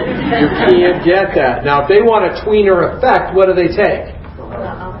get that. Now, if they want a tweener effect, what do they take?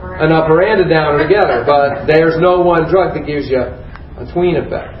 An upper and a downer together. But there's no one drug that gives you a tween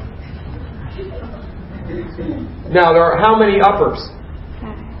effect. Now, there are how many uppers?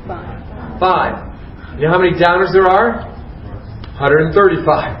 5. You know how many downers there are?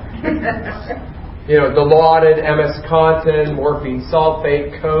 135. Dilaudid, MS-Contin, morphine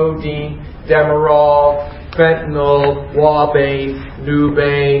sulfate, codeine, Demerol, fentanyl, Wabane,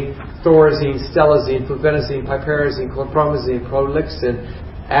 Nubane, Thorazine, Stelazine, Fluphenazine, Piperazine, Chlorpromazine, Prolixin,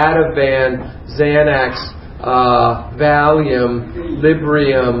 Ativan, Xanax, Valium,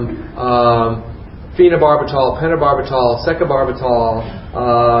 Librium, phenobarbital, pentobarbital, secabarbital,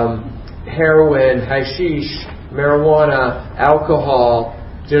 heroin, hashish, marijuana, alcohol.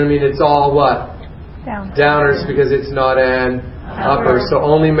 Do you know what I mean? It's all what? Downers because it's not an upper. So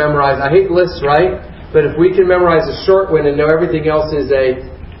only memorize. I hate lists, right? But if we can memorize a short one and know everything else is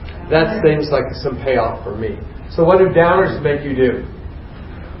that seems like some payoff for me. So what do downers make you do?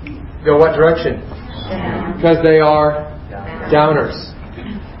 Go what direction? Because they are downers.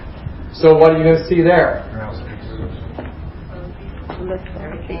 So what are you going to see there?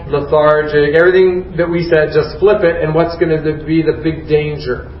 Lethargic. Everything that we said, just flip it, and what's going to be the big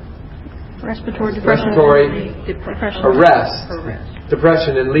danger? Respiratory depression. Respiratory arrest.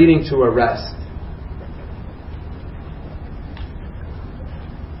 Depression and leading to arrest.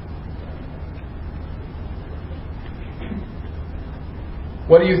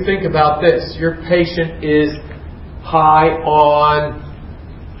 What do you think about this? Your patient is high on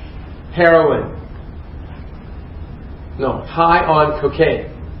heroin. No, high on cocaine.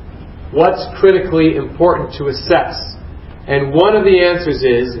 What's critically important to assess? And one of the answers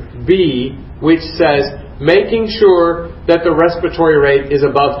is B, which says making sure that the respiratory rate is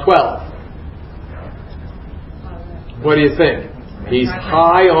above 12. What do you think? He's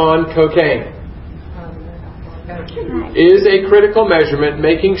high on cocaine. Is a critical measurement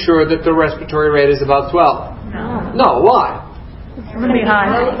making sure that the respiratory rate is above 12? No, why? It's going to be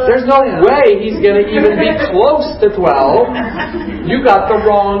high. There's no way he's going to even be close to 12. You got the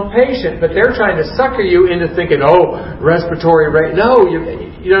wrong patient. But they're trying to sucker you into thinking, respiratory rate. No, you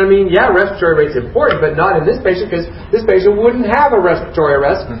know what I mean? Yeah, respiratory rate's important, but not in this patient because this patient wouldn't have a respiratory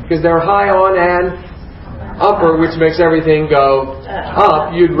arrest because they're high on an upper, which makes everything go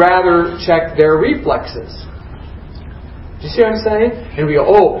up. You'd rather check their reflexes. Do you see what I'm saying? And we go,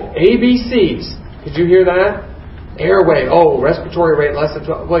 ABCs. Did you hear that? Airway. Respiratory rate less than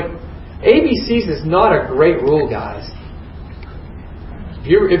 12. Wait, ABCs is not a great rule, guys.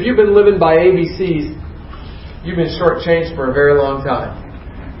 If you've been living by ABCs, you've been shortchanged for a very long time.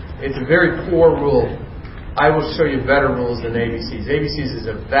 It's a very poor rule. I will show you better rules than ABCs. ABCs is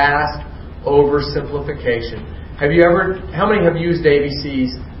a vast oversimplification. How many have used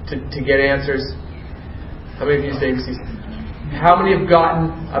ABCs to get answers? How many have used ABCs? How many have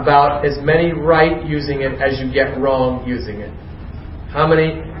gotten about as many right using it as you get wrong using it? How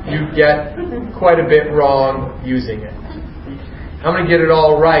many you get quite a bit wrong using it? How many get it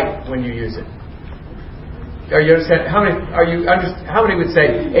all right when you use it? Are you understand? How many would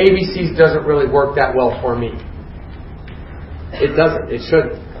say ABCs doesn't really work that well for me? It doesn't. It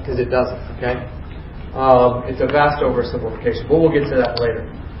shouldn't, because it doesn't. Okay. It's a vast oversimplification, but we'll get to that later.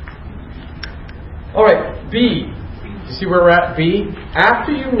 All right, B. You see where we're at? B.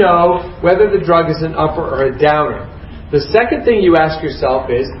 After you know whether the drug is an upper or a downer, the second thing you ask yourself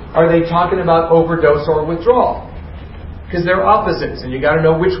is, are they talking about overdose or withdrawal? Because they're opposites, and you got to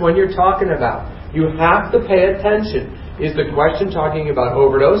know which one you're talking about. You have to pay attention. Is the question talking about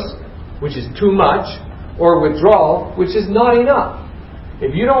overdose, which is too much, or withdrawal, which is not enough?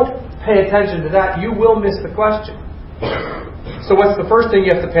 If you don't pay attention to that, you will miss the question. So what's the first thing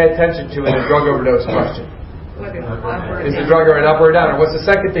you have to pay attention to in a drug overdose question? Is the drug an up or down? Or what's the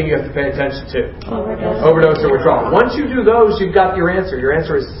second thing you have to pay attention to? Overdose or withdrawal. Once you do those, you've got your answer. Your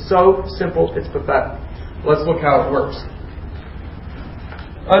answer is so simple, it's pathetic. Let's look how it works.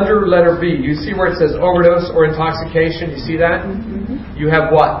 Under letter B, you see where it says overdose or intoxication? You see that? Mm-hmm. You have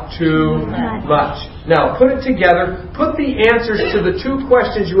what? Too much. Now, put it together. Put the answers to the two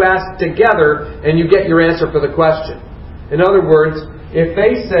questions you asked together, and you get your answer for the question. In other words, if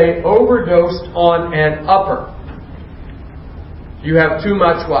they say overdosed on an upper, you have too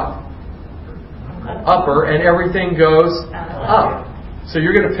much what? Upper, and everything goes up. So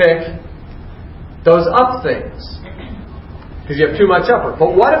you're going to pick those up things, because you have too much upper.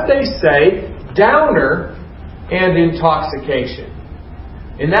 But what if they say downer and intoxication?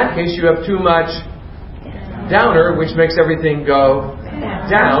 In that case, you have too much downer, which makes everything go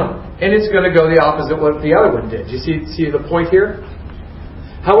down, and it's going to go the opposite of what the other one did. You see the point here?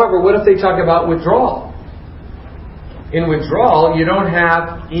 However, what if they talk about withdrawal? In withdrawal, you don't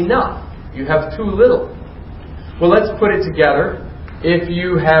have enough. You have too little. Well, let's put it together. If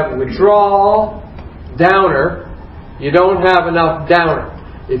you have withdrawal, downer, you don't have enough downer.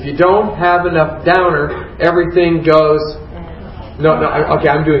 If you don't have enough downer, everything goes... No, okay,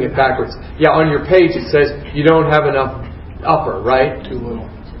 I'm doing it backwards. Yeah, on your page it says you don't have enough upper, right? Too little.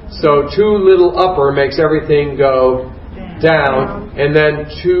 So too little upper makes everything go down, and then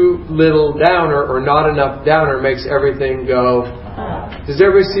too little downer or not enough downer makes everything go up. Does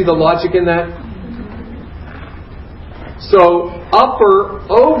everybody see the logic in that? So upper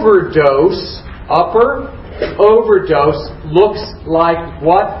overdose looks like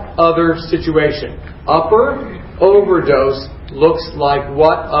what other situation? Upper overdose looks like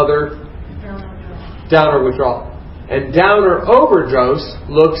what other? Downer withdrawal. And downer overdose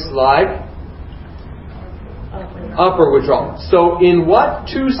looks like upper withdrawal. So in what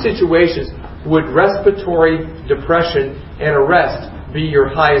two situations would respiratory depression and arrest be your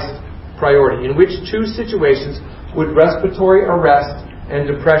highest priority? In which two situations would respiratory arrest and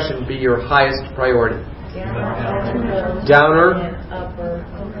depression be your highest priority? Downer,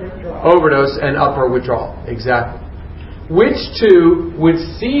 overdose, and upper withdrawal. Exactly. Which two would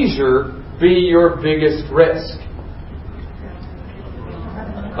seizure be your biggest risk?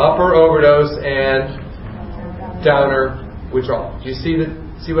 Upper overdose and downer withdrawal. Do you see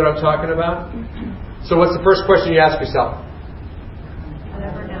what I'm talking about? So what's the first question you ask yourself?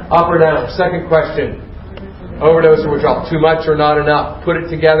 Up or down. Second question, overdose or withdrawal. Too much or not enough. Put it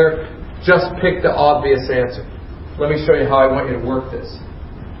together. Just pick the obvious answer. Let me show you how I want you to work this.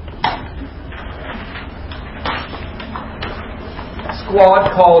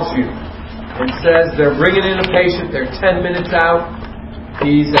 Squad calls you and says they're bringing in a patient. They're 10 minutes out.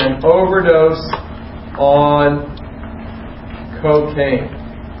 He's an overdose on cocaine.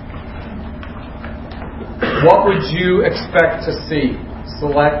 What would you expect to see?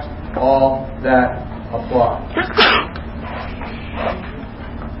 Select all that apply.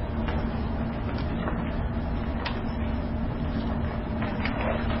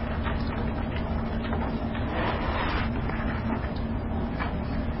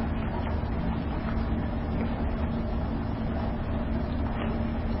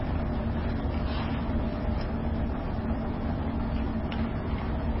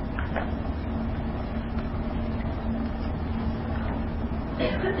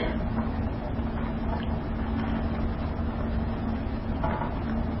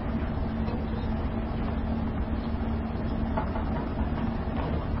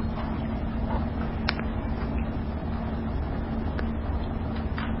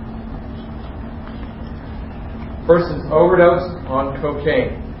 Person's overdosed on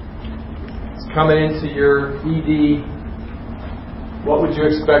cocaine. It's coming into your ED. What would you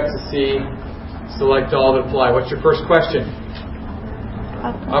expect to see? Select all that apply. What's your first question?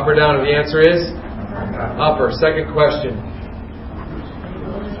 Up or down? And the answer is upper. Second question.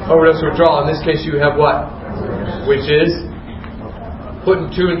 Overdose or withdrawal. In this case, you have what? Which is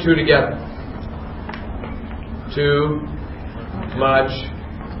putting 2 and 2 together. Too much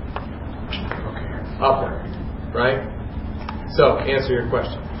upper. Right? So, answer your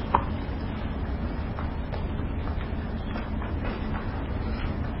question.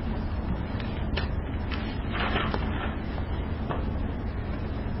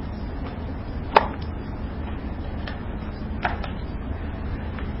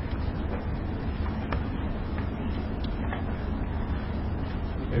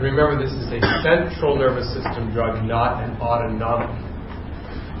 And remember, this is a central nervous system drug, not an autonomic.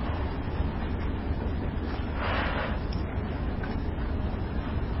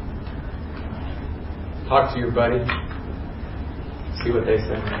 Talk to your buddy. See what they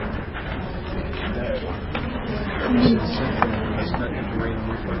say.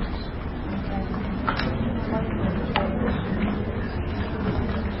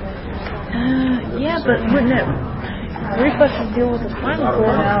 Yeah, but wouldn't it? Reflexes deal with the spinal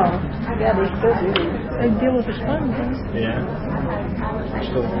cord. No. Yeah, they still do. They deal with the spinal cord. Yeah.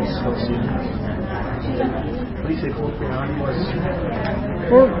 Still see. What do you say,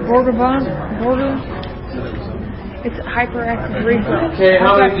 Borger. It's hyperactive reflex. Okay,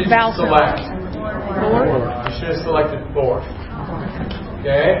 how many did you select? 4. You should have selected 4.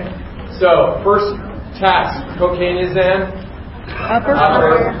 Okay? So, first task. Cocaine is in? Upper.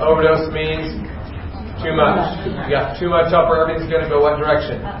 Overdose means too much. You got too much upper, everything's going to go what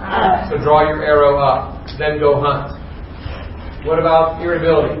direction? So draw your arrow up. Then go hunt. What about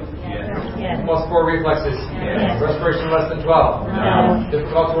irritability? Yes. Plus 4 reflexes. Yes. Respiration less than 12. No.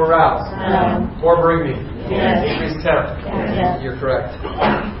 Difficult to arouse. No. More breathing. Yes. Increased temp. Yes. You're correct.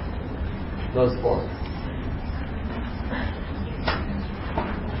 Those 4.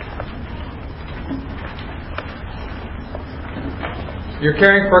 You're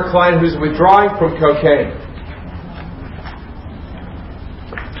caring for a client who's withdrawing from cocaine.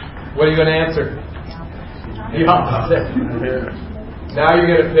 What are you going to answer? The opposite. Now you're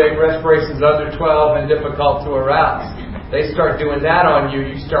going to pick respirations under 12 and difficult to arouse. They start doing that on you,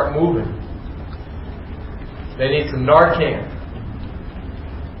 you start moving. They need some Narcan.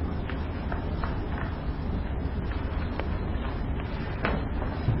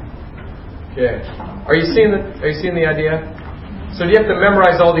 Okay. Are you seeing the idea? So do you have to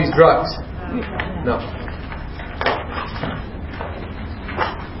memorize all these drugs? No.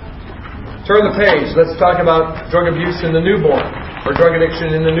 Turn the page. Let's talk about drug abuse in the newborn, or drug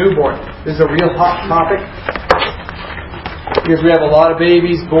addiction in the newborn. This is a real hot topic because we have a lot of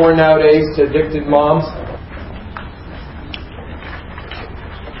babies born nowadays to addicted moms.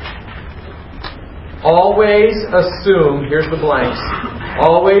 Always assume, here's the blanks,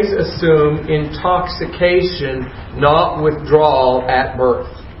 always assume intoxication, not withdrawal at birth.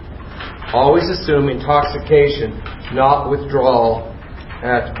 Always assume intoxication, not withdrawal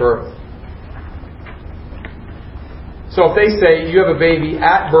at birth. So if they say you have a baby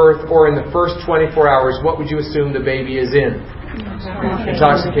at birth or in the first 24 hours, what would you assume the baby is in?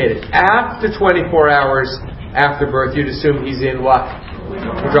 Intoxicated. After 24 hours after birth, you'd assume he's in what?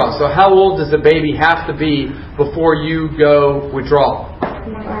 Withdrawal. So how old does the baby have to be before you go withdrawal?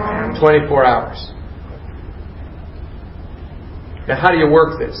 24 hours. Now how do you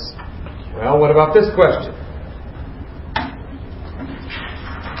work this? Well, what about this question?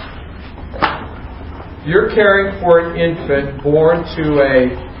 You're caring for an infant born to a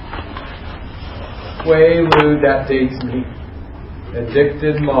Quaalude, that dates me,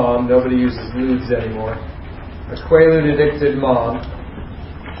 addicted mom. Nobody uses ludes anymore. A Quaalude addicted mom.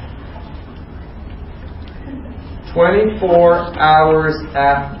 24 hours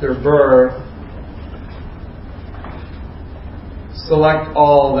after birth, select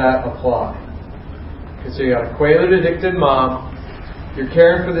all that apply. Okay, so you got a Quaalude addicted mom. You're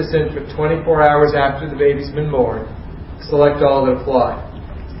caring for this infant 24 hours after the baby's been born. Select all that apply.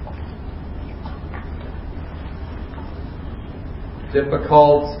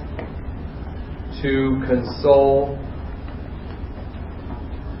 Difficult to console.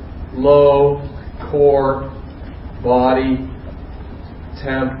 Low core body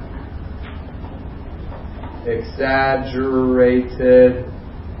temp. Exaggerated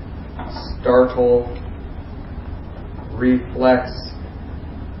startle reflex.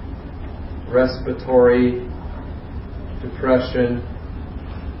 Respiratory depression,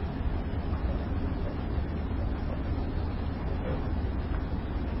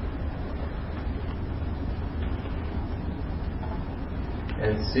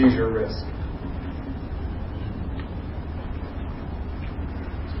 and seizure risk.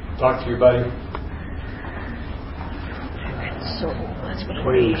 Talk to your buddy. So that's what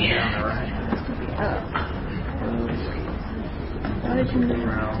Way we down the right. up. Why did you move it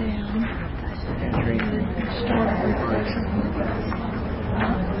down? Start with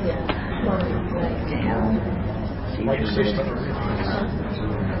down. Why'd you say start?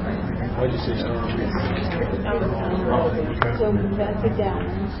 Why'd you say start? So that's a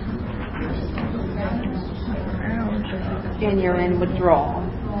downers. And you're in withdrawal.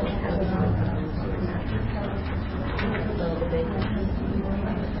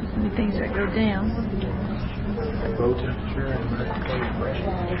 The things that go down. Low temperature and respiratory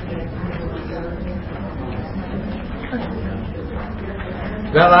pressure.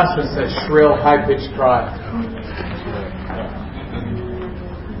 That last one says shrill, high-pitched cry.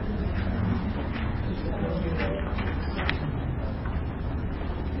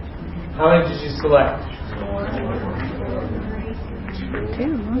 How many did you select? 2.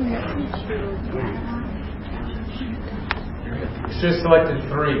 You should have selected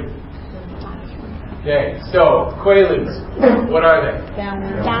 3. Okay, so Quaaludes, what are they?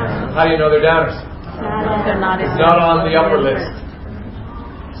 Downers. How do you know they're downers? They're not in It's not on the upper list.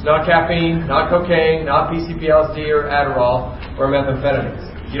 It's not caffeine, not cocaine, not PCP-LSD or Adderall or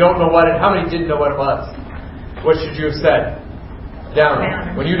methamphetamines. You don't know what it. How many didn't know what it was? What should you have said?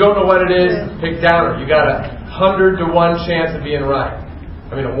 Downer. When you don't know what it is, pick downer. You got 100 to 1 chance of being right.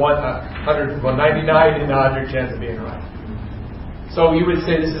 I mean, 99 in 100 chance of being right. So you would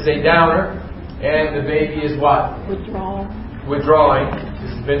say this is a downer, and the baby is what? Withdrawal. Withdrawing.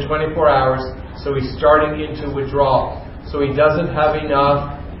 This has been 24 hours, so he's starting into withdrawal. So he doesn't have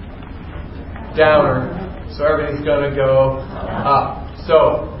enough downer, so everything's going to go up.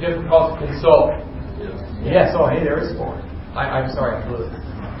 So, difficult to console. Yes, oh, hey, there is 4. I'm sorry, I blew it.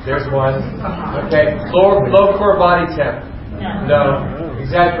 There's 1. Okay, low core body temp. No.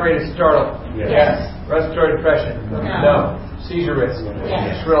 Exaggerated startle. Yes. Respiratory depression. No. Seizure risk.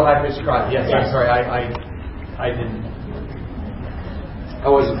 Shrill, high-pitched cry. Yes, I'm sorry, I didn't. I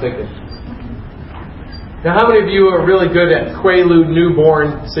wasn't thinking. Now, how many of you are really good at Quaalude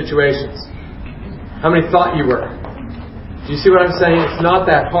newborn situations? How many thought you were? Do you see what I'm saying? It's not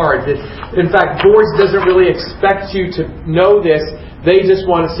that hard. In fact, Boards doesn't really expect you to know this. They just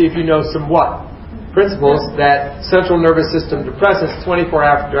want to see if you know some what? Principles that central nervous system depressants 24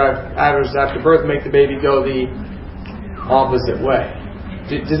 hours after birth make the baby go the opposite way.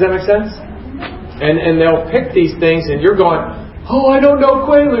 Does that make sense? And they'll pick these things and you're going, oh, I don't know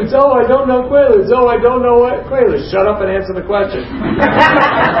Quaaludes. Oh, I don't know Quaaludes. Oh, I don't know what Quaaludes. Shut up and answer the question.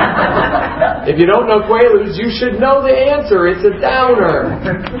 If you don't know Quaaludes, you should know the answer. It's a downer.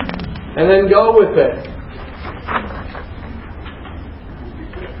 And then go with it.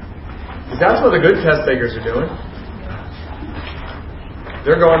 That's what the good test takers are doing.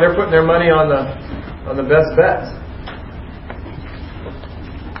 They're putting their money on the best bets.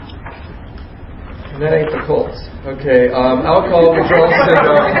 And that ain't the Colts. Okay, alcohol withdrawal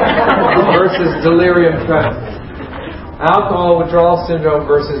syndrome versus delirium tremens. Alcohol withdrawal syndrome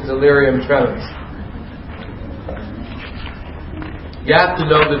versus delirium tremens. You have to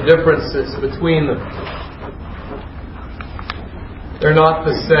know the differences between them. They're not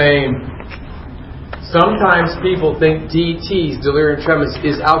the same. Sometimes people think DTs, delirium tremens,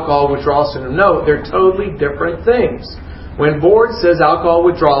 is alcohol withdrawal syndrome. No, they're totally different things. When Board says alcohol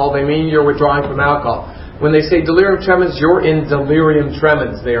withdrawal, they mean you're withdrawing from alcohol. When they say delirium tremens, you're in delirium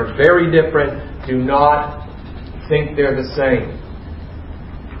tremens. They are very different. Do not think they're the same.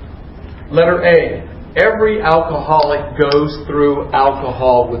 Letter A. Every alcoholic goes through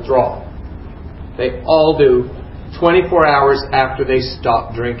alcohol withdrawal. They all do 24 hours after they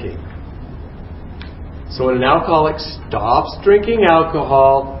stop drinking. So when an alcoholic stops drinking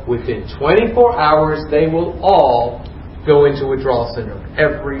alcohol, within 24 hours they will all go into withdrawal syndrome.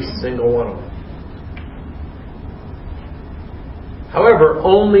 Every single one of them. However,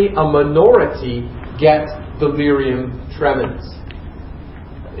 only a minority get delirium tremens.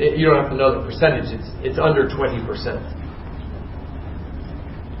 You don't have to know the percentage. It's under 20%.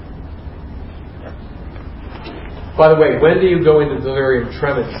 By the way, when do you go into delirium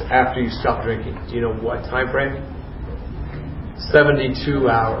tremens after you stop drinking? Do you know what time frame? 72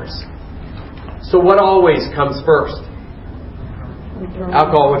 hours. So what always comes first?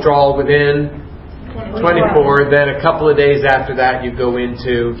 Alcohol withdrawal within 24. Then a couple of days after that, you go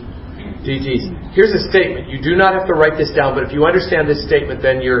into DTs. Here's a statement. You do not have to write this down, but if you understand this statement,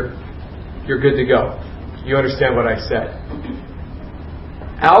 then you're good to go. You understand what I said.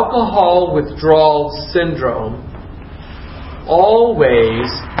 Alcohol withdrawal syndrome always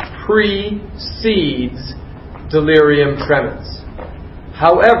precedes delirium tremens.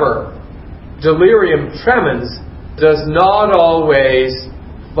 However, delirium tremens does not always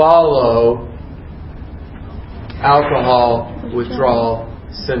follow alcohol withdrawal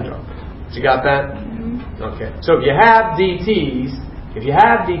syndrome. You got that? Okay. So if you have DTs, you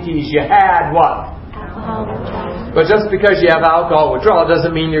had what? Alcohol withdrawal. But just because you have alcohol withdrawal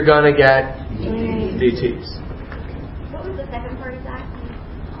doesn't mean you're going to get DTs. What was the second part of that?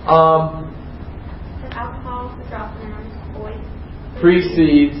 The alcohol withdrawal syndrome always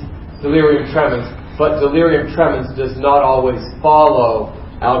Precedes delirium tremens, but delirium tremens does not always follow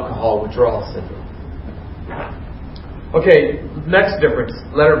alcohol withdrawal syndrome. Okay, next difference,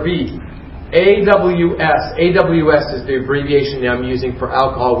 letter B. AWS. AWS is the abbreviation I'm using for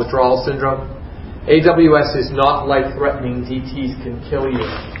alcohol withdrawal syndrome. AWS is not life-threatening. DTs can kill you.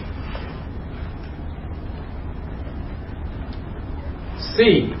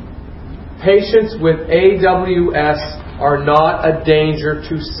 C. Patients with AWS are not a danger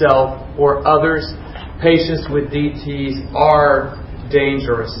to self or others. Patients with DTs are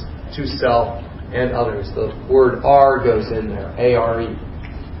dangerous to self and others. The word "are" goes in there. A-R-E.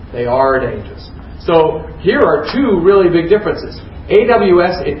 They are dangerous. So here are two really big differences.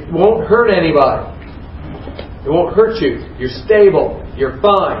 AWS, it won't hurt anybody. It won't hurt you. You're stable. You're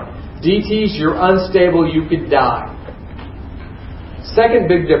fine. DTs, you're unstable. You could die. Second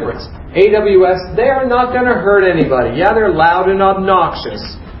big difference. AWS, they are not going to hurt anybody. Yeah, they're loud and obnoxious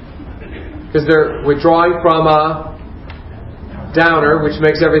because they're withdrawing from a downer, which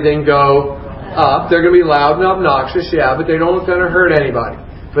makes everything go up. They're going to be loud and obnoxious, yeah, but they're not going to hurt anybody.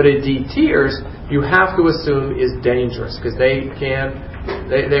 But a DTers, you have to assume is dangerous because they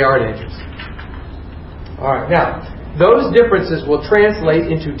are dangerous. All right, now those differences will translate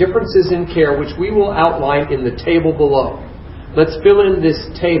into differences in care, which we will outline in the table below. Let's fill in this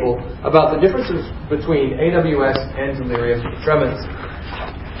table about the differences between AWS and delirium tremens.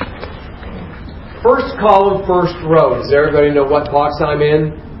 First column, first row. Does everybody know what box I'm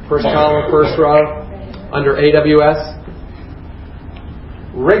in? First column, first row, under AWS.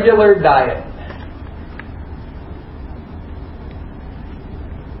 Regular diet.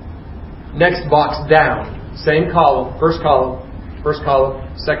 Next box down. Same column, first column,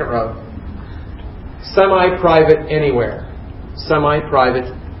 second row. Semi-private anywhere. Semi-private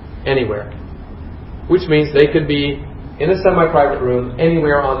anywhere. Which means they could be in a semi-private room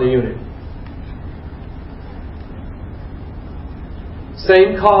anywhere on the unit.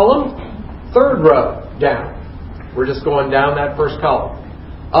 Same column, third row down. We're just going down that first column.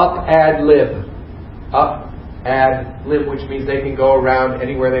 Up ad lib. Up ad lib, which means they can go around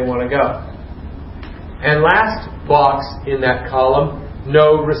anywhere they want to go. And last box in that column,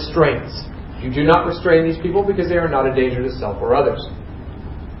 no restraints. You do not restrain these people because they are not a danger to self or others.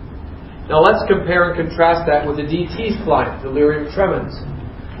 Now let's compare and contrast that with the DT's client, delirium tremens.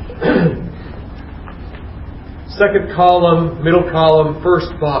 Second column, middle column,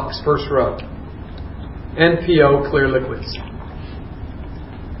 first box, first row. NPO, clear liquids.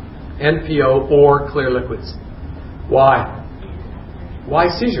 NPO or clear liquids. Why? Why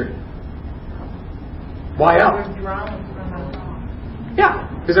seizure? Why up? Yeah,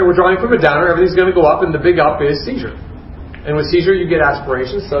 because they were drawing from a downer, everything's going to go up, and the big up is seizure. And with seizure, you get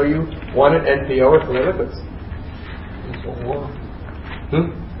aspiration, so you want an NPO or clear liquids.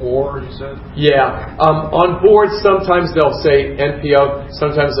 Or, you said? Yeah. On boards, sometimes they'll say NPO,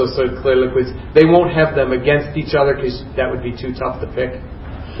 sometimes they'll say clear liquids. They won't have them against each other because that would be too tough to pick.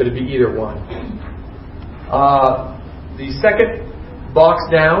 But it'd be either one. The second box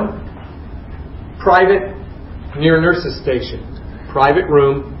down, private near nurse's station. Private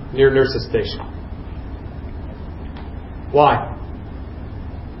room near nurse's station. Why?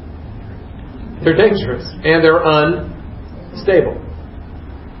 They're dangerous and they're unstable.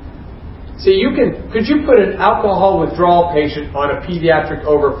 See, could you put an alcohol withdrawal patient on a pediatric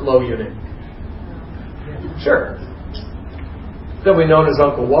overflow unit? Sure. They'll be known as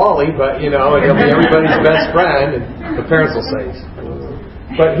Uncle Wally, but and he'll be everybody's best friend, and the parents will say.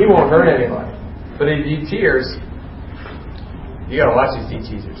 But he won't hurt anybody. But in DTers, you gotta watch these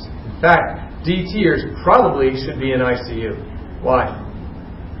DTers. In fact, DTers probably should be in ICU. Why?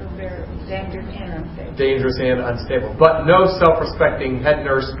 They're dangerous and unstable. Dangerous and unstable. But no self-respecting head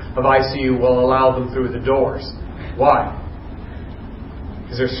nurse of ICU will allow them through the doors. Why?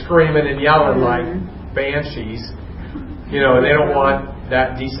 Because they're screaming and yelling like banshees. And they don't want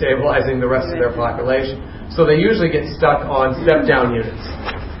that destabilizing the rest of their population. So they usually get stuck on step-down units.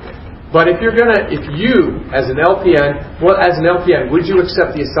 But if you, as an LPN, would you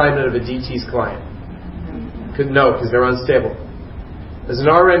accept the assignment of a DT's client? No, because they're unstable. As an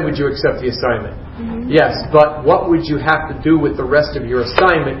RN, would you accept the assignment? Yes, but what would you have to do with the rest of your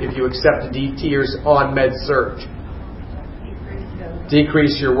assignment if you accept DTers on Med-Surg?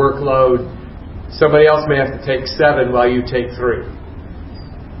 Decrease your workload. Somebody else may have to take 7 while you take 3.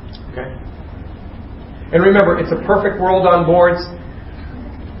 Okay? And remember, it's a perfect world on boards.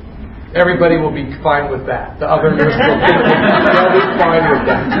 Everybody will be fine with that. The other nurse will they'll be fine with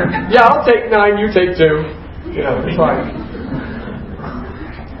that. Yeah, I'll take 9, you take 2. You know, it's fine.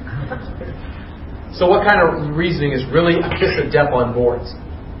 So what kind of reasoning is really a kiss of death on boards?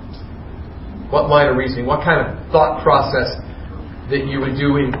 What line of reasoning? What kind of thought process that you would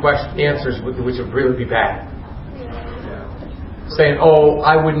do in answers which would really be bad? Saying, oh,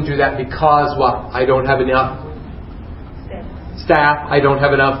 I wouldn't do that because what? I don't have enough staff. I don't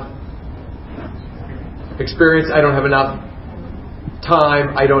have enough experience. I don't have enough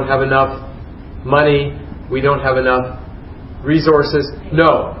time. I don't have enough money. We don't have enough resources.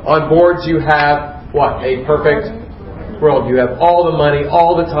 No. On boards you have what? A perfect world. You have all the money,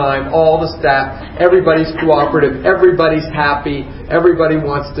 all the time, all the staff. Everybody's cooperative. Everybody's happy. Everybody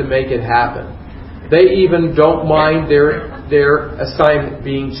wants to make it happen. They even don't mind their assignment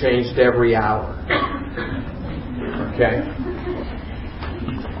being changed every hour. Okay.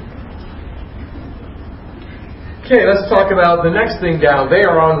 Okay, let's talk about the next thing down. They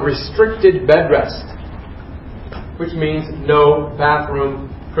are on restricted bed rest, which means no bathroom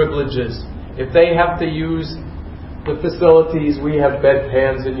privileges. If they have to use the facilities, we have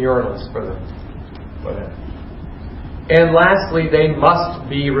bedpans and urinals for them. Whatever. And lastly, they must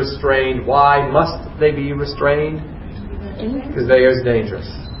be restrained. Why must they be restrained? Because they are dangerous.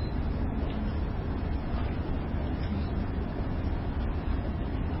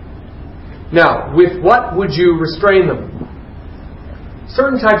 Now, with what would you restrain them?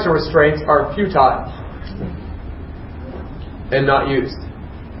 Certain types of restraints are futile and not used.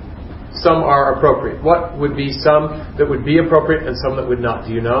 Some are appropriate. What would be some that would be appropriate and some that would not?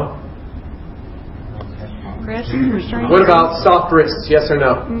 Do you know? What about soft wrists? Yes or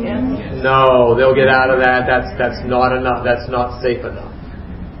no? Yes. No, they'll get out of that. That's not enough. That's not safe enough.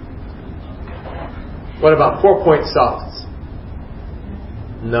 What about 4-point softs?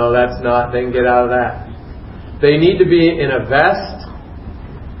 No, that's not. They can get out of that. They need to be in a vest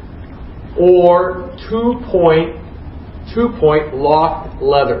or 2-point locked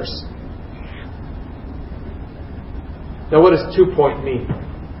leathers. Now, what does 2-point mean?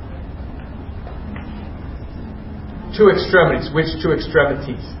 2 extremities. Which 2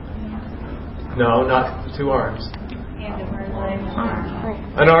 extremities? No, not 2 arms.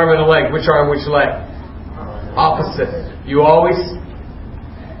 An arm and a leg. Which arm, which leg? Opposite. You always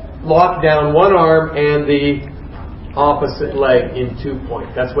lock down one arm and the opposite leg in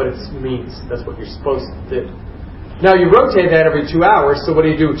 2-point. That's what it means. That's what you're supposed to do. Now, you rotate that every 2 hours, so what do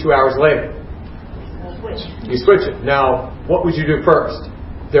you do 2 hours later? You switch it. Now, what would you do first?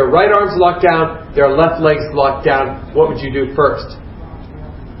 Their right arm's locked down, their left leg's locked down. What would you do first?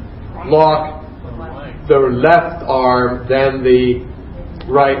 Lock the left arm, then the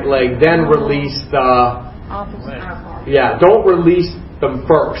right leg, then release the... Yeah, don't release them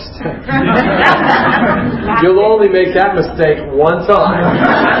first. You'll only make that mistake one time.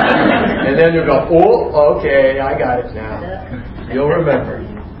 And then you'll go, oh, okay, I got it now. You'll remember.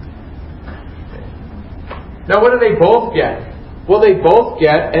 Now, what do they both get? Well, they both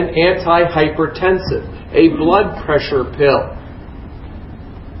get an antihypertensive, a blood pressure pill.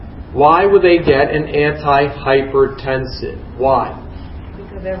 Why would they get an antihypertensive? Why?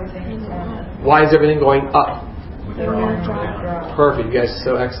 Because everything is going up. Why is everything going up? Perfect. You guys are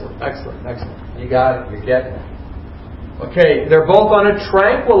so excellent. You got it. You're getting it. Okay, they're both on a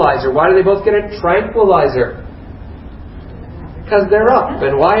tranquilizer. Why do they both get a tranquilizer? Because they're up.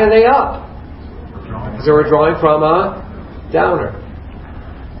 And why are they up? Because they were drawing from a downer.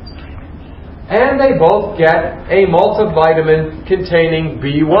 And they both get a multivitamin containing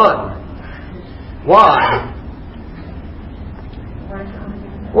B1. Why?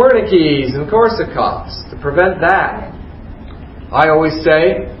 Wernicke's and Korsakoff's to prevent that. I always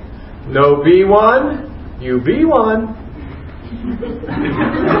say, no B1, you B1.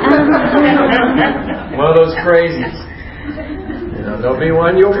 One of those phrases. You know, no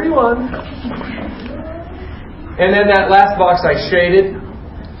B1, you'll B1. And then that last box I shaded.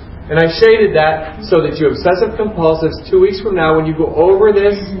 And I shaded that so that you obsessive compulsives, 2 weeks from now, when you go over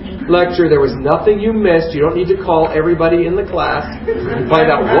this lecture, there was nothing you missed. You don't need to call everybody in the class and find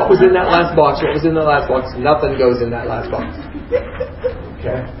out what was in that last box, what was in that last box. Nothing goes in that last box.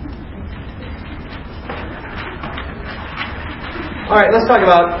 Okay? All right, let's talk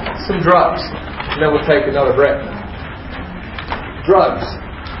about some drugs. and then we'll take another break. Drugs.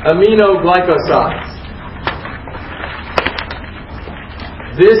 Aminoglycosides.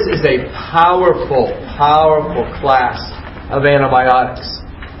 This is a powerful class of antibiotics.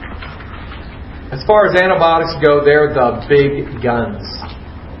 As far as antibiotics go, they're the big guns.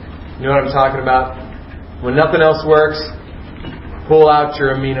 You know what I'm talking about? When nothing else works, pull out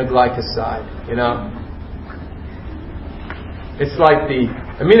your aminoglycoside, you know? It's like the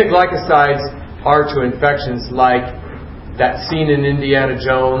aminoglycosides are to infections like that scene in Indiana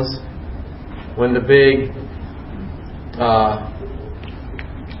Jones when the big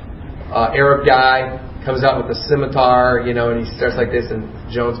Arab guy comes out with a scimitar, you know, and he starts like this, and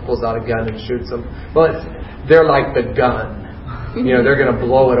Jones pulls out a gun and shoots him. Well, they're like the gun. You know, they're going to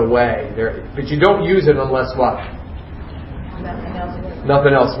blow it away. But you don't use it unless what?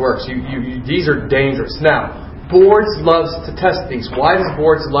 Nothing else works. These are dangerous. Now, Boards loves to test these. Why does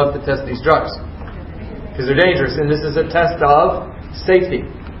Boards love to test these drugs? Because they're dangerous, and this is a test of safety.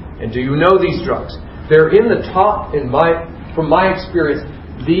 And do you know these drugs? They're in the top, from my experience,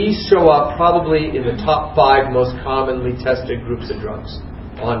 these show up probably in the top 5 most commonly tested groups of drugs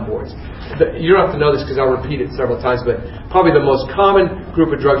on Boards. You don't have to know this because I'll repeat it several times, but probably the most common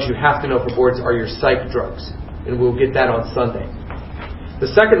group of drugs you have to know for Boards are your psych drugs. And we'll get that on Sunday. The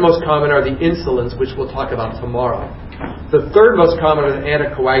second most common are the insulins, which we'll talk about tomorrow. The third most common are the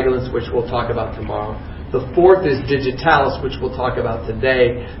anticoagulants, which we'll talk about tomorrow. The fourth is digitalis, which we'll talk about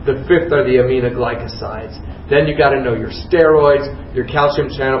today. The fifth are the aminoglycosides. Then you got to know your steroids, your calcium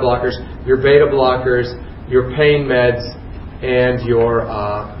channel blockers, your beta blockers, your pain meds, and your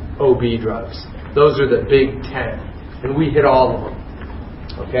OB drugs. Those are the big 10. And we hit all of them.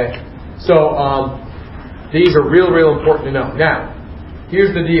 Okay? So, these are real important to know. Now,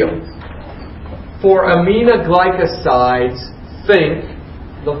 here's the deal. For aminoglycosides, think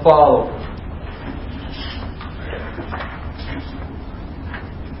the following.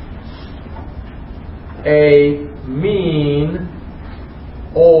 A mean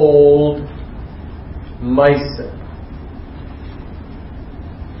old mycin.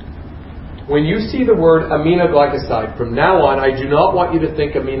 When you see the word aminoglycoside, from now on, I do not want you to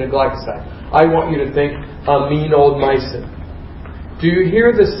think aminoglycoside. I want you to think amine old mycin. Do you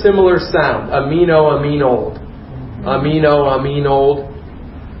hear the similar sound? Amino, amine old. Amino, amine old.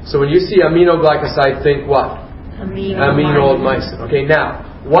 So when you see aminoglycoside, think what? Amine old mycin. Okay, now,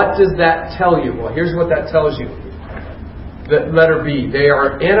 what does that tell you? Well, here's what that tells you. The letter B. They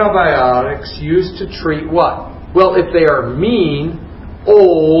are antibiotics used to treat what? Well, if they are mean,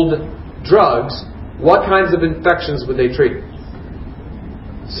 old drugs, what kinds of infections would they treat?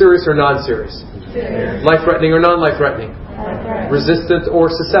 Serious or non-serious? Serious. Life-threatening or non-life-threatening? Resistant or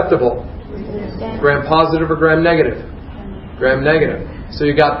susceptible? Gram-positive or gram-negative? Gram-negative. So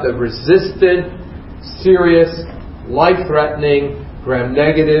you got the resistant, serious, life-threatening,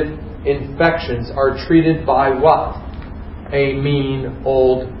 gram-negative infections are treated by what? A mean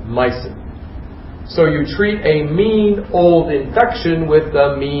old mycin. So you treat a mean old infection with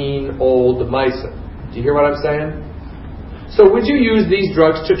the mean old mycin. Do you hear what I'm saying? So would you use these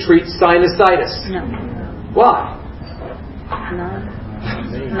drugs to treat sinusitis? No. Why?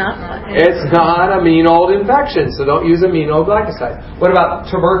 It's not a mean old infection, so don't use a mean old glycoside. What about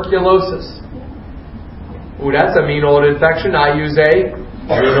tuberculosis? Ooh, that's a mean old infection. I use a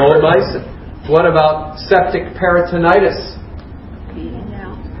mean old mycin. What about septic peritonitis?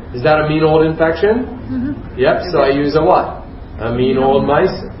 Is that a mean old infection? Mm-hmm. Yep, so I use a what? A mean old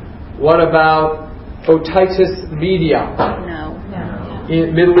mycin. What about otitis media? No.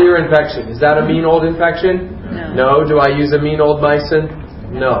 Middle ear infection. Is that a mean old infection? No. Do I use a mean old mycin?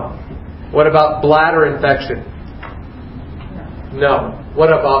 No. What about bladder infection? No. What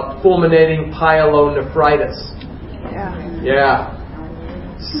about fulminating pyelonephritis? Yeah.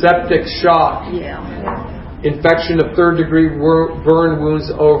 Septic shock. Yeah. Infection of third-degree burn wounds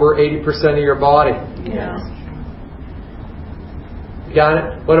over 80% of your body. Yeah. Got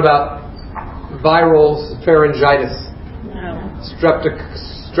it? What about viral pharyngitis? No.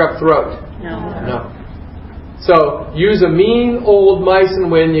 Strep throat? No. So, use a mean old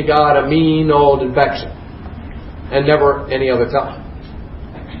mycin when you got a mean old infection. And never any other time.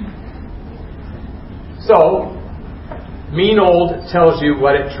 So, mean old tells you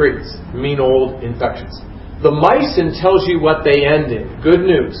what it treats. Mean old infections. The mycin tells you what they end in. Good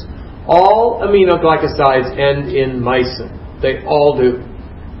news. All aminoglycosides end in mycin. They all do.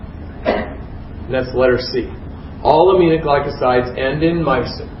 And that's letter C. All aminoglycosides end in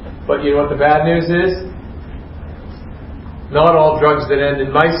mycin. But you know what the bad news is? Not all drugs that end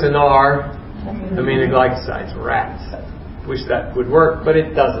in mycin are aminoglycosides. Rats. Wish that would work, but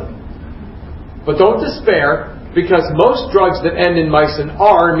it doesn't. But don't despair, because most drugs that end in mycin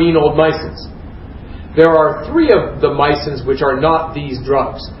are mean old mycins. There are 3 of the mycins which are not these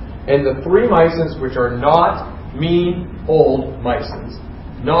drugs. And the 3 mycins which are not mean old mycins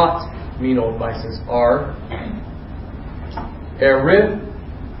are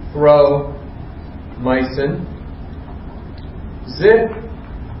erythromycin,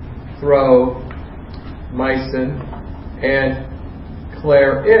 zithromycin, and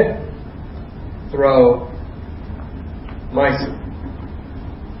clarithromycin.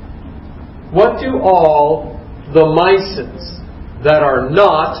 What do all the mycins that are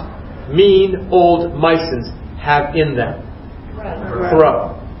not mean old mycins have in them?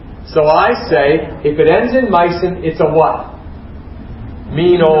 Thro. So I say, if it ends in mycin, it's a what?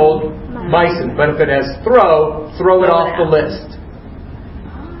 Mean old mycin. But if it has throw it off the list.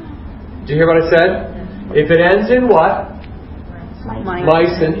 Do you hear what I said? If it ends in what?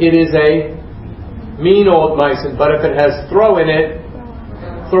 Mycin, it is a mean old mycin. But if it has throw in it,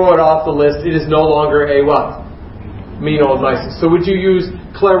 throw it off the list. It is no longer a what? Mean old mycin. So would you use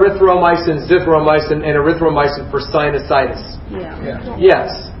clarithromycin, zithromycin, and erythromycin for sinusitis? Yeah.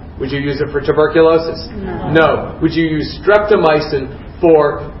 Yes. Would you use it for tuberculosis? No. Would you use streptomycin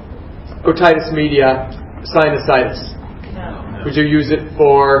for otitis media, sinusitis? No. Would you use it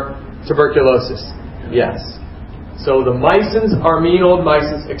for tuberculosis? Yes. So the mycins are mean old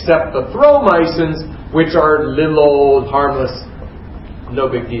mycins, except the thromycins, which are little old, harmless, no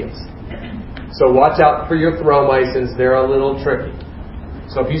big deals. So watch out for your thromycins. They're a little tricky.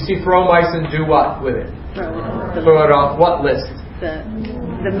 So if you see thromycin, do what with it? Throw it off what list? The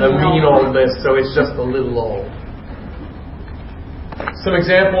mean old list. So it's just a little old. Some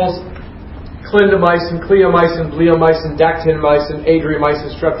examples: clindamycin, cliomycin, bleomycin, dactinomycin,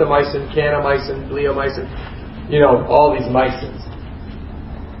 adriamycin, streptomycin, kanamycin, bleomycin. All these mycins.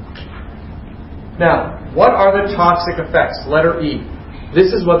 Now, what are the toxic effects? Letter E.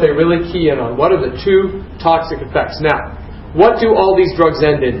 This is what they really key in on. What are the 2 toxic effects? Now, what do all these drugs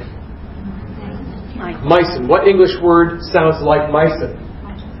end in? Mycin. What English word sounds like mycin?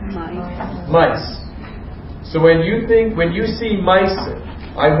 Mice. So when you see mycin,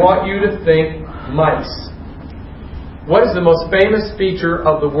 I want you to think mice. What is the most famous feature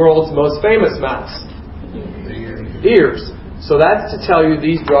of the world's most famous mouse? Ears. So that's to tell you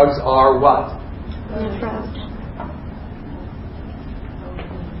these drugs are what?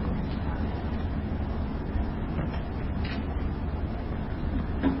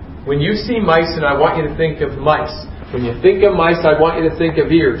 When you see mycin, I want you to think of mice. When you think of mice, I want you to think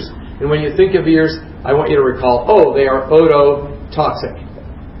of ears. And when you think of ears, I want you to recall, they are ototoxic.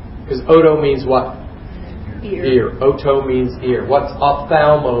 Because oto means what? Ear. Oto means ear. What's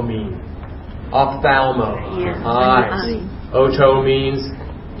ophthalmo mean? Ophthalmo. Eyes. Oto means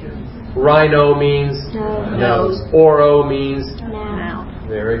rhino means nose. Oro means mouth.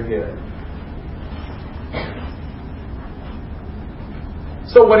 Very good.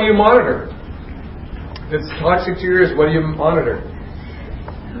 So what do you monitor? If it's toxic to your ears, what do you monitor?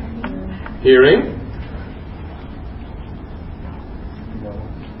 Hearing.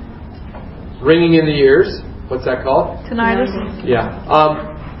 Ringing in the ears. What's that called? Tinnitus. Yeah.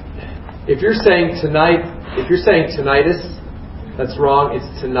 If you're saying tinnitus, that's wrong. It's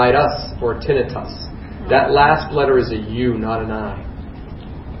tinnitus or tinnitus. That last letter is a U, not an I.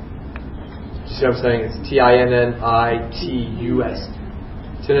 You see what I'm saying? It's Tinnitus.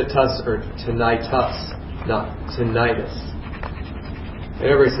 Tinnitus or tinnitus, not tinnitus. And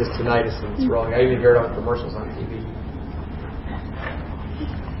everybody says tinnitus and it's wrong. I even hear it on commercials on TV.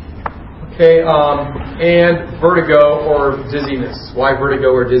 Okay, and vertigo or dizziness. Why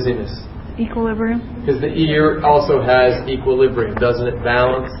vertigo or dizziness? Equilibrium. Because the ear also has equilibrium, doesn't it?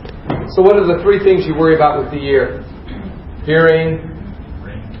 Balance. So what are the 3 things you worry about with the ear? Hearing,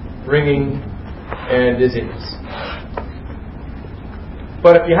 ringing, and dizziness.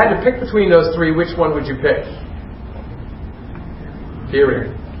 But if you had to pick between those 3, which one would you pick?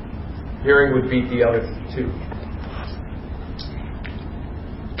 Hearing. Hearing would beat the other 2.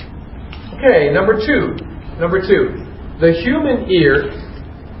 Okay, number two. The human ear.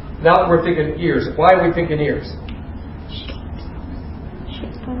 Now that we're thinking ears, why are we thinking ears?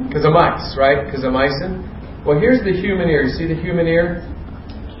 Because of mice, right? Because of mycin. Well, here's the human ear. You see the human ear?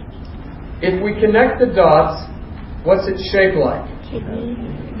 If we connect the dots, what's it shaped like?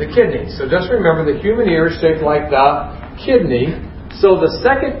 The kidney. So just remember, the human ear is shaped like the kidney. So the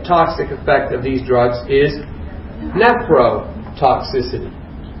second toxic effect of these drugs is nephrotoxicity.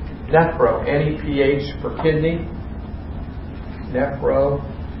 Nephro, N-E-P-H for kidney.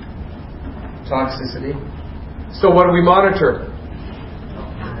 Nephrotoxicity. So what do we monitor?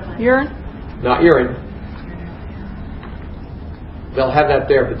 Urine. not urine. They'll have that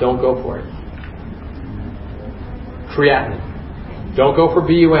there, but don't go for it. Creatinine. Don't go for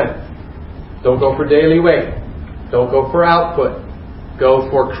BUN. Don't go for daily weight. Don't go for output. Go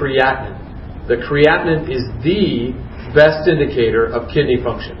for creatinine. The creatinine is the best indicator of kidney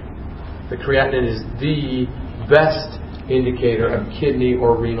function. The creatinine is the best indicator of kidney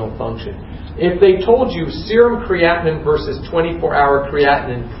or renal function. If they told you serum creatinine versus 24-hour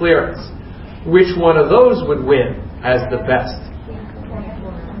creatinine clearance, which one of those would win as the best?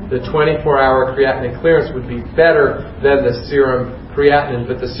 The 24-hour creatinine clearance would be better than the serum creatinine,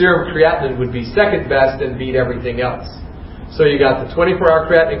 but the serum creatinine would be second best and beat everything else. So you got the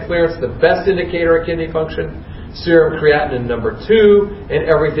 24-hour creatinine clearance, the best indicator of kidney function, serum creatinine number 2, and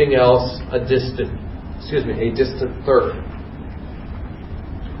everything else a distant third.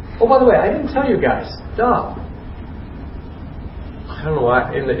 Oh, by the way, I didn't tell you guys. Duh. I don't know why.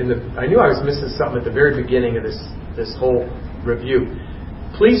 I knew I was missing something at the very beginning of this whole review.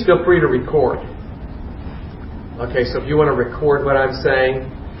 Please feel free to record. Okay, so if you want to record what I'm saying,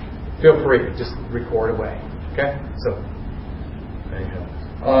 feel free. Just record away. Okay? So,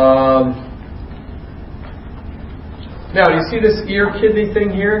 now, do you see this ear kidney thing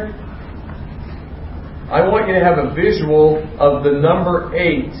here? I want you to have a visual of the number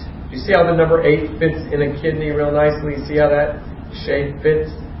 8. You see how the number 8 fits in a kidney real nicely? You see how that shape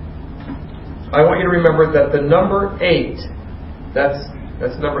fits? I want you to remember that the number 8,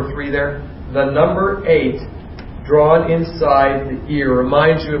 that's number 3 there. The number 8 drawn inside the ear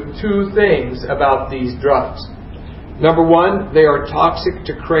reminds you of 2 things about these drugs. Number 1, they are toxic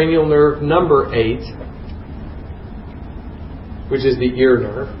to cranial nerve number 8, which is the ear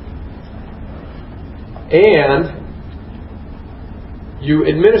nerve. And you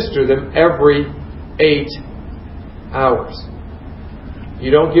administer them every 8 hours.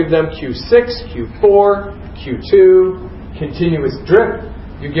 You don't give them Q6, Q4, Q2, continuous drip.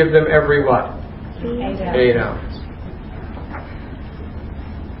 You give them every what? 8 hours.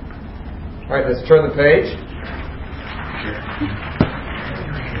 All right, let's turn the page.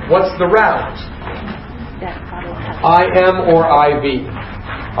 What's the route? IM or IV?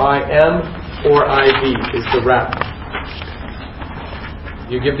 IM or IV is the route.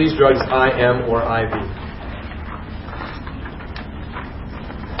 You give these drugs IM or IV.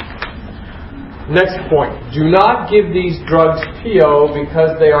 Next point. Do not give these drugs PO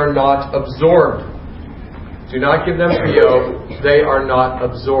because they are not absorbed. Do not give them PO. They are not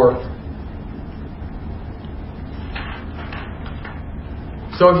absorbed.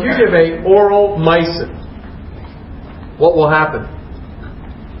 So if you give a oral mycin, what will happen?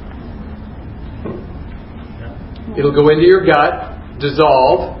 It'll go into your gut,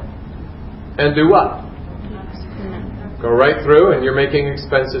 dissolve, and do what? Go right through, and you're making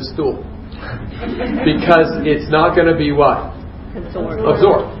expensive stool. Because it's not going to be what?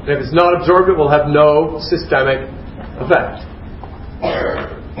 Absorbed. And if it's not absorbed, it will have no systemic effect.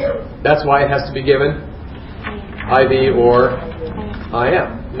 That's why it has to be given IV or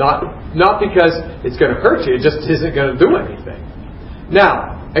IM. Not because it's going to hurt you, it just isn't going to do anything.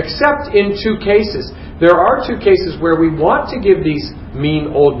 Now, except in 2 cases. There are 2 cases where we want to give these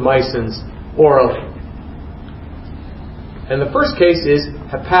mean old mycins orally. And the first case is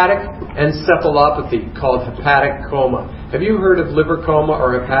hepatic encephalopathy, called hepatic coma. Have you heard of liver coma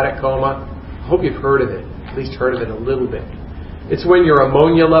or hepatic coma? I hope you've heard of it, at least heard of it a little bit. It's when your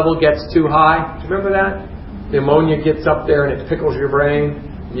ammonia level gets too high. Do you remember that? The ammonia gets up there and it pickles your brain,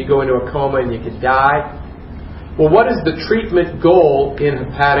 and you go into a coma and you could die. Well, what is the treatment goal in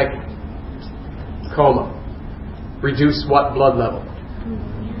hepatic coma? Reduce what blood level?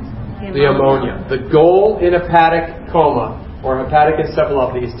 The ammonia. The goal in hepatic coma or hepatic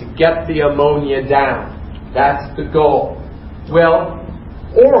encephalopathy is to get the ammonia down. That's the goal. Well,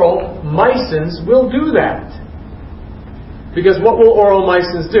 oral mycins will do that. Because what will oral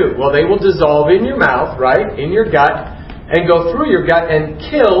mycins do? Well, they will dissolve in your mouth, right, in your gut, and go through your gut and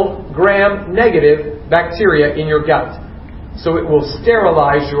kill gram-negative bacteria in your gut. So it will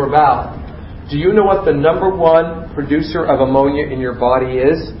sterilize your bowel. Do you know what the number 1 producer of ammonia in your body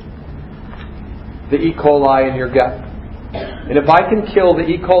is? The E. coli in your gut. And if I can kill the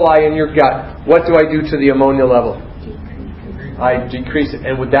E. coli in your gut, what do I do to the ammonia level? I decrease it.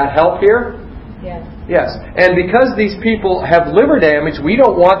 And would that help here? Yes. Yes. And because these people have liver damage, we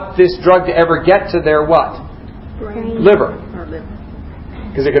don't want this drug to ever get to their what? Brain. Liver.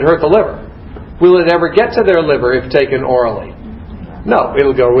 Because it could hurt the liver. Will it ever get to their liver if taken orally? No.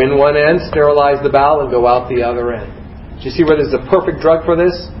 It'll go in one end, sterilize the bowel, and go out the other end. Do you see where this is a perfect drug for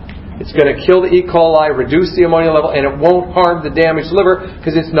this? It's going to kill the E. coli, reduce the ammonia level, and it won't harm the damaged liver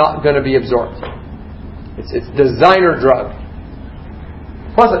because it's not going to be absorbed. It's a designer drug.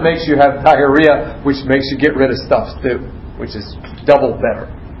 Plus it makes you have diarrhea, which makes you get rid of stuff too, which is double better.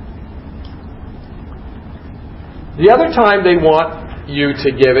 The other time they want you to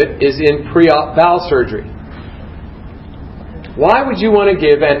give it is in pre-op bowel surgery. Why would you want to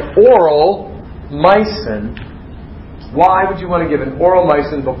give an oral mycin? Why would you want to give an oral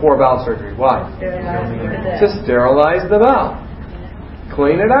mycin before bowel surgery? Why? To sterilize the bowel.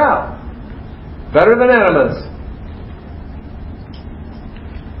 Clean it out. Better than enemas.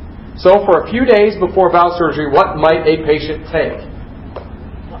 So for a few days before bowel surgery, what might a patient take?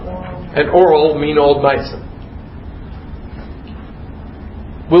 An oral mean old mycin.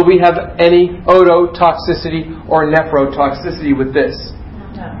 Will we have any ototoxicity or nephrotoxicity with this?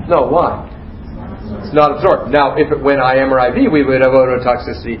 No. Why? It's not absorbed. Now, if it went IM or IV, we would have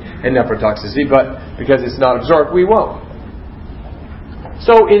ototoxicity and nephrotoxicity, but because it's not absorbed, we won't.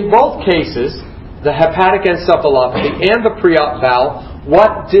 So in both cases, the hepatic encephalopathy and the pre-op bowel,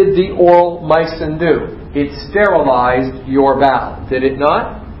 what did the oral mycin do? It sterilized your bowel, did it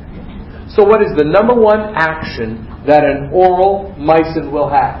not? So what is the number one action that an oral mycin will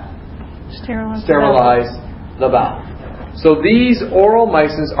have? Sterilize the bowel. So these oral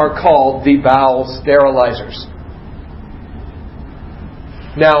mycins are called the bowel sterilizers.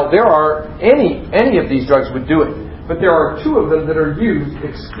 Now there are any of these drugs would do it, but there are two of them that are used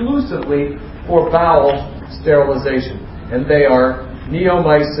exclusively for bowel sterilization, and they are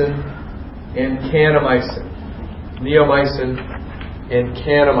neomycin and kanamycin. Neomycin and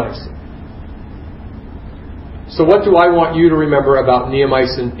kanamycin. So what do I want you to remember about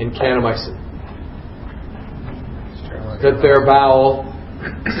neomycin and kanamycin? That they're bowel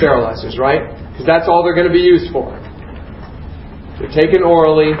sterilizers, right? Because that's all they're going to be used for. They're taken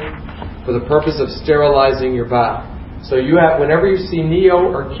orally for the purpose of sterilizing your bowel. So you have, whenever you see neo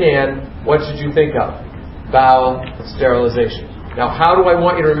or can, what should you think of? Bowel sterilization. Now, how do I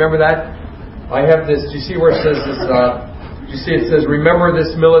want you to remember that? I have this. Do you see where it says this? Do you see it says, "Remember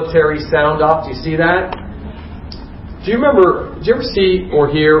this military sound off"? Do you see that? Do you ever see or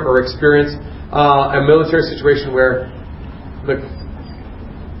hear or experience a military situation where the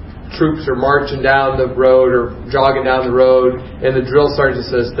troops are marching down the road or jogging down the road and the drill sergeant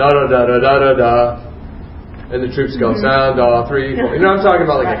says, "Da da da da da da da," and the troops go, "Sound off, 3, 4. You know what I'm talking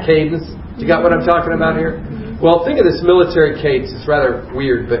about, like a cadence? You got what I'm talking about here? Well, think of this military cadence. It's rather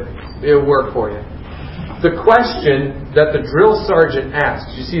weird, but it'll work for you. The question that the drill sergeant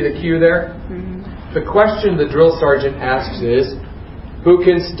asks, you see the cue there? The question the drill sergeant asks is, "Who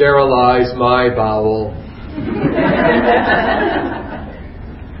can sterilize my bowel?"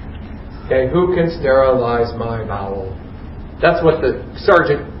 Okay, who can sterilize my bowel? That's what the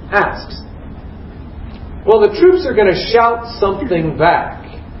sergeant asks. Well, the troops are going to shout something back.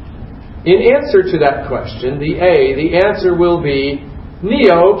 In answer to that question, the answer will be,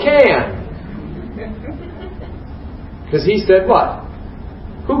 "Neo can." Because he said what?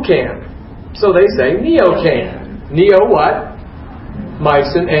 Who can? So they say neo can. Neo what?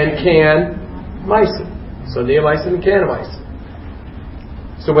 Mycin, and can mycin. So neomycin and kanamycin.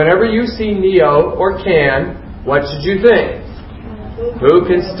 So whenever you see neo or can, what should you think? Who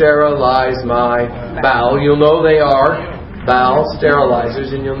can sterilize my bowel? You'll know they are bowel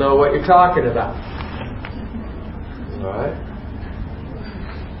sterilizers, and you'll know what you're talking about. Alright?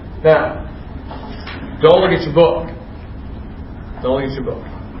 Now, don't look at your book. Don't look at your book.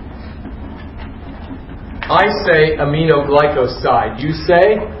 I say aminoglycoside. You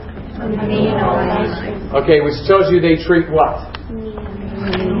say? Okay, which tells you they treat what?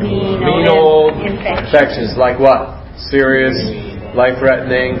 Renal infections. Like what? Serious,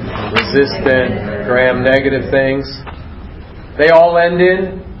 life-threatening, resistant, gram-negative things. They all end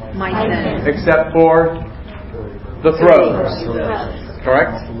in? Mycin. Except for the throat.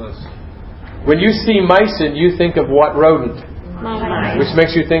 Correct? When you see mycin, you think of what rodent? Mice. Which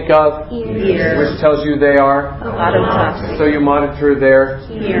makes you think of? Ears. Which tells you they are? Ototoxic. So you monitor their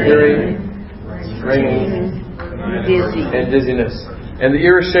hearing, ringing, and dizziness. And the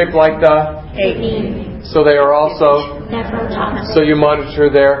ear is shaped like the? A. So they are also? Nephrotoxic. So you monitor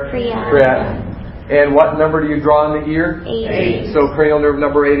their? Creatinine. And what number do you draw in the ear? 8. So cranial nerve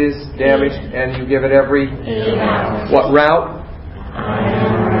number 8 is damaged, and you give it every? 8 hours. What route?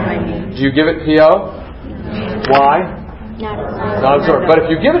 Do you give it PO? Why? Not absorbed. But if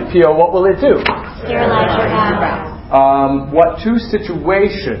you give it PO, what will it do? Sterilize your bowel. What two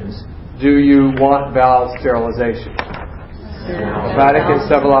situations do you want bowel sterilization? Hepatic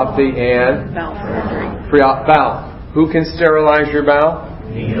encephalopathy and pre-op bowel. Who can sterilize your bowel?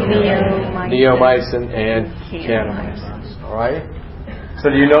 neomycin, and kanamycin. All right? So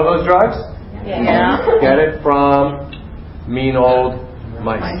do you know those drugs? Yeah. Get it from mean old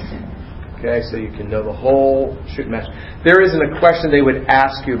mycin. Okay, so you can know the whole shoot match. There isn't a question they would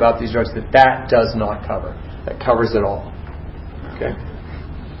ask you about these drugs that does not cover. That covers it all. Okay.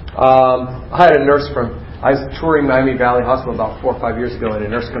 I had a nurse I was touring Miami Valley Hospital about 4 or 5 years ago, and a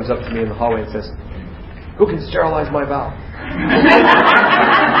nurse comes up to me in the hallway and says, "Who can sterilize my bowel?"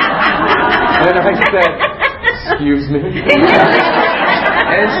 And I said, "Excuse me?"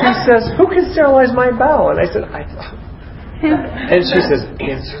 And she says, "Who can sterilize my bowel?" And I said, and she says,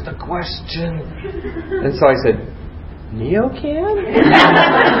 "Answer the question." And so I said, "Neo can?"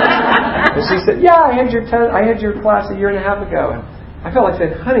 And she said, "Yeah, I had your class a year and a half ago." And I felt like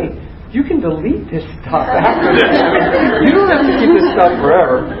saying, "Honey, you can delete this stuff after this. You don't have to keep this stuff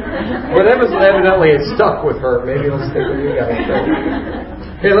forever." But evidently it stuck with her. Maybe it'll stick with you guys.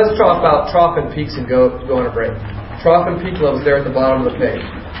 Hey, let's talk about trough and peaks and go on a break. Trough and peak levels there at the bottom of the page.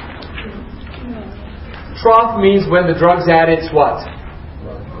 Trough means when the drug's at its what?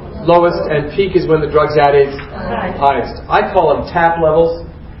 Lowest, and peak is when the drug's at its highest. I call them tap levels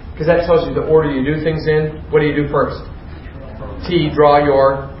because that tells you the order you do things in. What do you do first? T, draw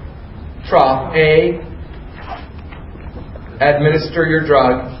your trough. A, administer your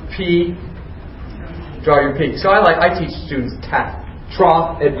drug. P, draw your peak. So I teach students tap.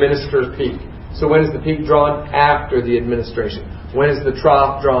 Trough, administer, peak. So when is the peak drawn? After the administration. When is the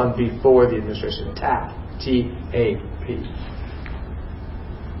trough drawn? Before the administration. Tap. T-A-P.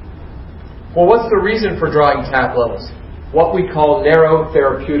 Well, what's the reason for drawing tap levels? What we call narrow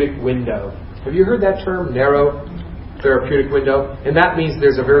therapeutic window. Have you heard that term, narrow therapeutic window? And that means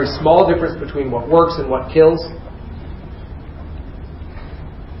there's a very small difference between what works and what kills.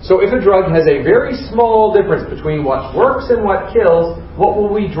 So if a drug has a very small difference between what works and what kills, what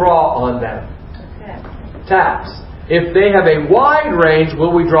will we draw on them? Taps. If they have a wide range,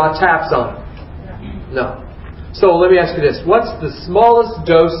 will we draw taps on them? No. So let me ask you this. What's the smallest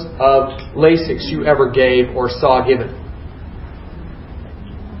dose of Lasix you ever gave or saw given?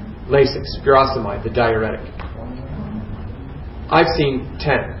 Lasix, furosemide, the diuretic. I've seen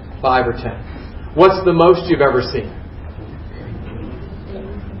 10, 5 or 10. What's the most you've ever seen?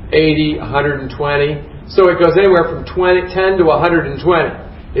 80, 120. So it goes anywhere from 10 to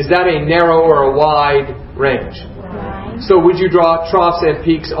 120. Is that a narrow or a wide range? So would you draw troughs and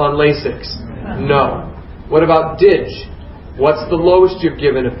peaks on Lasix? No. What about Dig? What's the lowest you've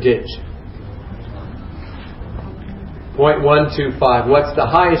given of Dig? 0.125. What's the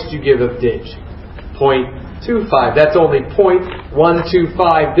highest you give of Dig? 0.25. That's only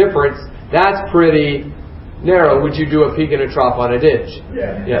 0.125 difference. That's pretty narrow. Would you do a peak and a trough on a Dig?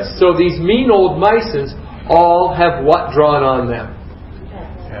 Yeah. Yes. So these mean old mycins all have what drawn on them?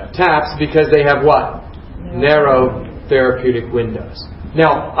 Taps, because they have what? Narrow therapeutic windows.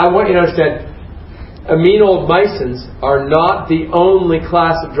 Now, I want you to understand, mean old mycins are not the only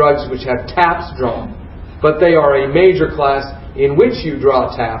class of drugs which have taps drawn, but they are a major class in which you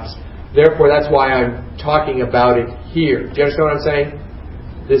draw taps. Therefore, that's why I'm talking about it here. Do you understand what I'm saying?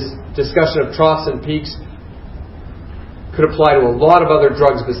 This discussion of troughs and peaks could apply to a lot of other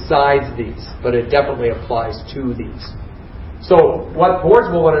drugs besides these, but it definitely applies to these. So what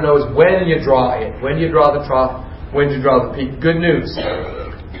boards will want to know is when you draw it. When you draw the trough, when you draw the peak. Good news.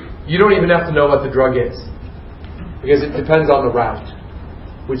 You don't even have to know what the drug is, because it depends on the route,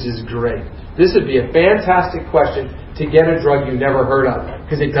 which is great. This would be a fantastic question to get a drug you never heard of,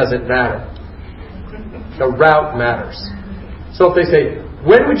 because it doesn't matter. The route matters. So if they say,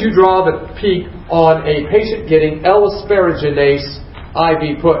 when would you draw the peak on a patient getting L-asparaginase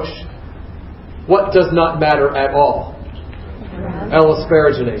IV push? What does not matter at all?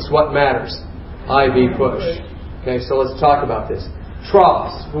 L-asparaginase. What matters? IV push. Okay, so let's talk about this.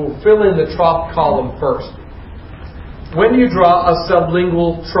 Troughs. We'll fill in the trough column first. When do you draw a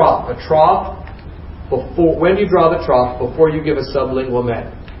sublingual trough? A trough when you draw the trough before you give a sublingual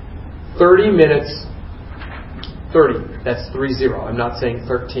med. 30 minutes. 30. That's 30. I'm not saying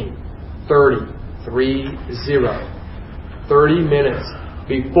 13. 30. 30. 30 minutes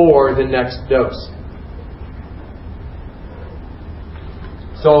before the next dose.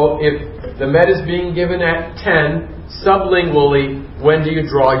 So if the med is being given at 10, sublingually, when do you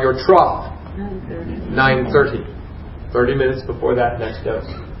draw your trough? 9:30. 30 minutes before that next dose.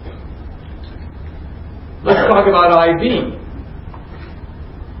 Let's talk about IV.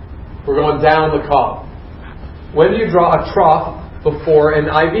 We're going down the column. When do you draw a trough before an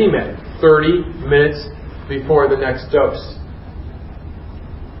IV med? 30 minutes before the next dose.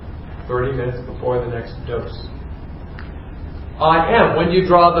 30 minutes before the next dose. I am. When you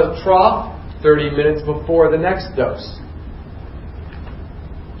draw the trough, 30 minutes before the next dose.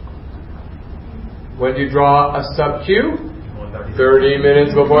 When you draw a sub-Q, 30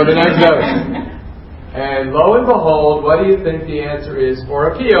 minutes before the next dose. And lo and behold, what do you think the answer is for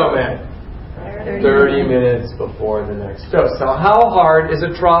a PO med? 30 minutes before the next dose. So how hard is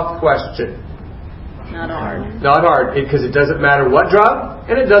a trough question? Not hard. Not hard, because it doesn't matter what drug,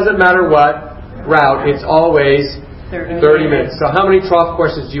 and it doesn't matter what route. It's always 30 minutes. So how many trough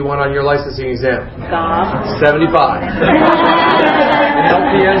questions do you want on your licensing exam? 75. In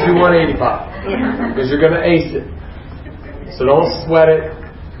LPNs, you want 85. Because you're going to ace it. So don't sweat it.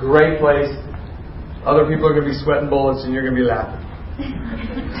 Great place. Other people are going to be sweating bullets and you're going to be laughing.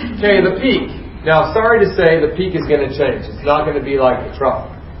 Okay, the peak. Now, sorry to say the peak is going to change. It's not going to be like the trough.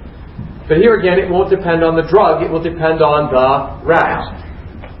 But here again, it won't depend on the drug. It will depend on the route.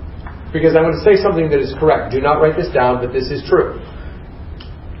 Because I'm going to say something that is correct. Do not write this down, but this is true.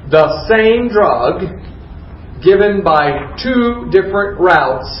 The same drug given by two different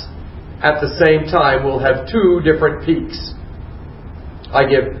routes at the same time will have two different peaks. I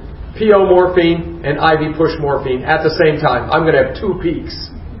give PO morphine and IV push morphine at the same time. I'm going to have two peaks.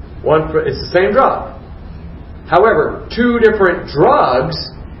 It's the same drug. However, two different drugs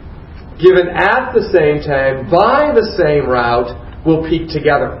given at the same time by the same route will peak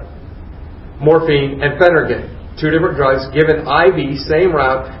together. Morphine and Phenergan. Two different drugs given IV, same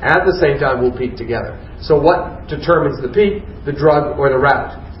route, at the same time will peak together. So what determines the peak? The drug or the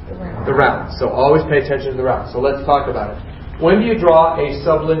route? The route. So always pay attention to the route. So let's talk about it. When do you draw a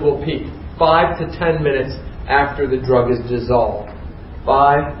sublingual peak? 5 to 10 minutes after the drug is dissolved.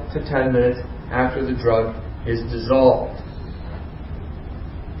 5 to 10 minutes after the drug is dissolved.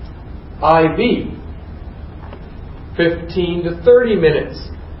 IV, 15 to 30 minutes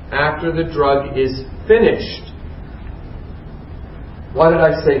after the drug is finished. Why did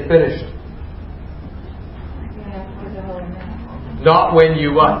I say finished? Not when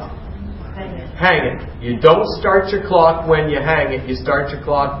you what? Hang it. You don't start your clock when you hang it. You start your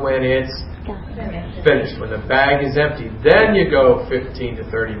clock when it's finished. When the bag is empty. Then you go 15 to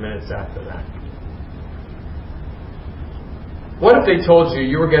 30 minutes after that. What if they told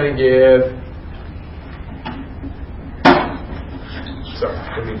you were going to give... Sorry,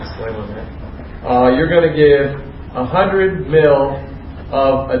 let me explain on that. You're going to give 100 mil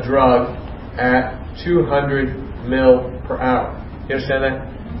of a drug at 200 mil per hour. You understand that?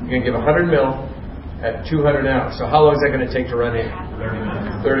 You're going to give 100 mil at 200 an hour. So how long is that going to take to run in?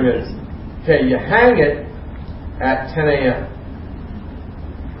 30 minutes. Okay, you hang it at 10 a.m.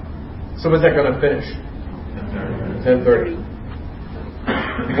 So when's that going to finish? 10:30.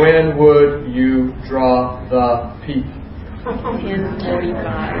 When would you draw the peak?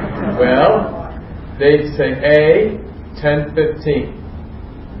 10:45. Well, they'd say A, 10:15.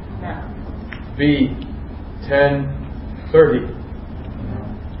 B, 10:30.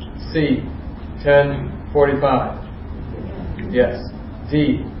 C, 10:45. Yes.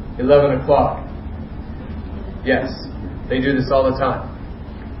 D, 11 o'clock. Yes. They do this all the time.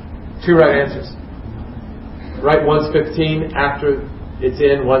 Two right answers. Right, one's 15 after it's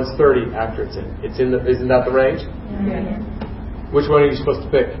in, one's 30 after it's in. Isn't that the range? Yeah. Which one are you supposed to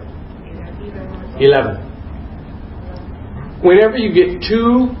pick? 11. Whenever you get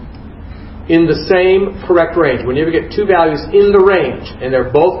two in the same correct range, whenever you get two values in the range and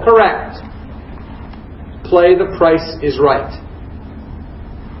they're both correct, play the Price is Right.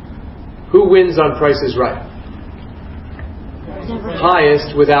 Who wins on Price is Right?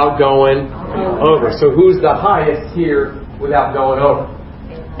 Highest without going over. So who's the highest here without going over?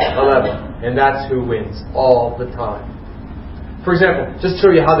 11. And that's who wins all the time. For example, just to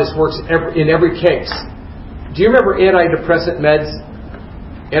show you how this works in every case. Do you remember antidepressant meds?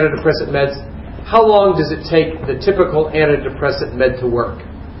 Antidepressant meds. How long does it take the typical antidepressant med to work?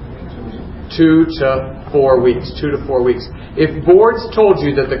 2 to 4 weeks. 2 to 4 weeks. If boards told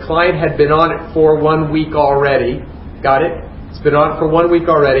you that the client had been on it for 1 week already, got it? It's been on it for 1 week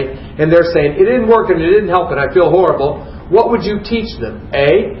already, and they're saying, it didn't work and it didn't help and I feel horrible, what would you teach them?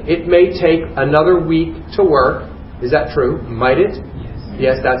 A, it may take another week to work. Is that true? Might it?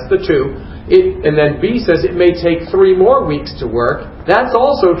 Yes, that's the 2. And then B says it may take 3 more weeks to work. That's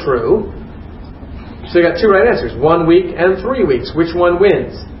also true. So you got 2 right answers. 1 week and 3 weeks. Which one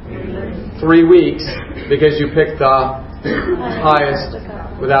wins? 3 weeks, because you picked the highest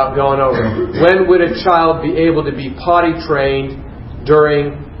without going over. When would a child be able to be potty trained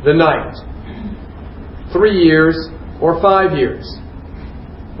during the night? 3 years or 5 years?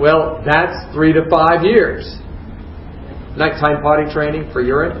 Well, that's 3 to 5 years. Nighttime potty training for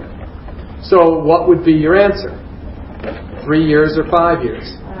urine. So what would be your answer? 3 years or 5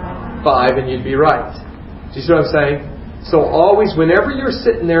 years? 5, and you'd be right. Do you see what I'm saying? So always, whenever you're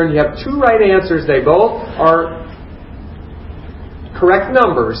sitting there and you have 2 right answers, they both are correct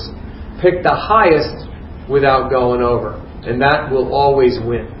numbers, pick the highest without going over. And that will always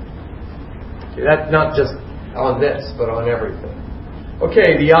win. Okay, that's not just on this, but on everything.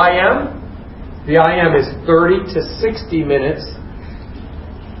 Okay, the IM. The IM is 30 to 60 minutes.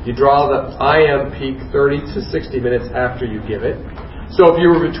 You draw the IM peak 30 to 60 minutes after you give it. So if you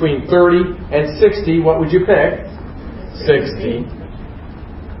were between 30 and 60, what would you pick? 60.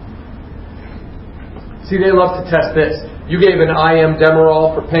 See, they love to test this. You gave an IM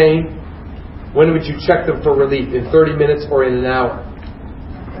Demerol for pain. When would you check them for relief? In 30 minutes or in an hour?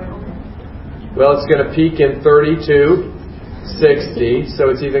 Well, it's going to peak in 30 to 60. So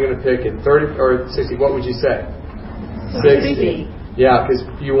it's either going to pick in 30 or 60. What would you say? 60. Yeah, because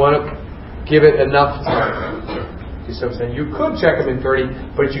you want to give it enough time. You see what I'm saying? You could check them in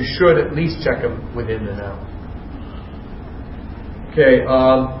 30, but you should at least check them within an hour. Okay,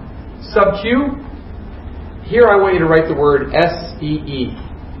 sub-Q. Here I want you to write the word SEE.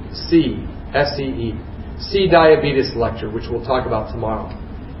 S-E-E. See diabetes lecture, which we'll talk about tomorrow.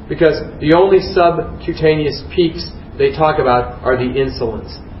 Because the only subcutaneous peaks they talk about are the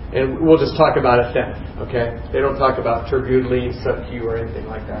insulins. And we'll just talk about it then, okay? They don't talk about terbutaline, sub-Q, or anything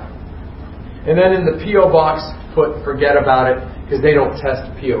like that. And then in the PO box, put forget about it, because they don't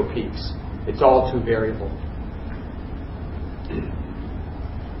test PO peaks. It's all too variable.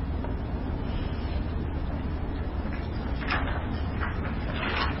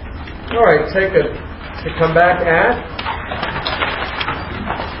 All right, come back at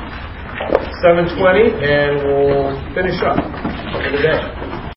 7:20, and we'll finish up for the day.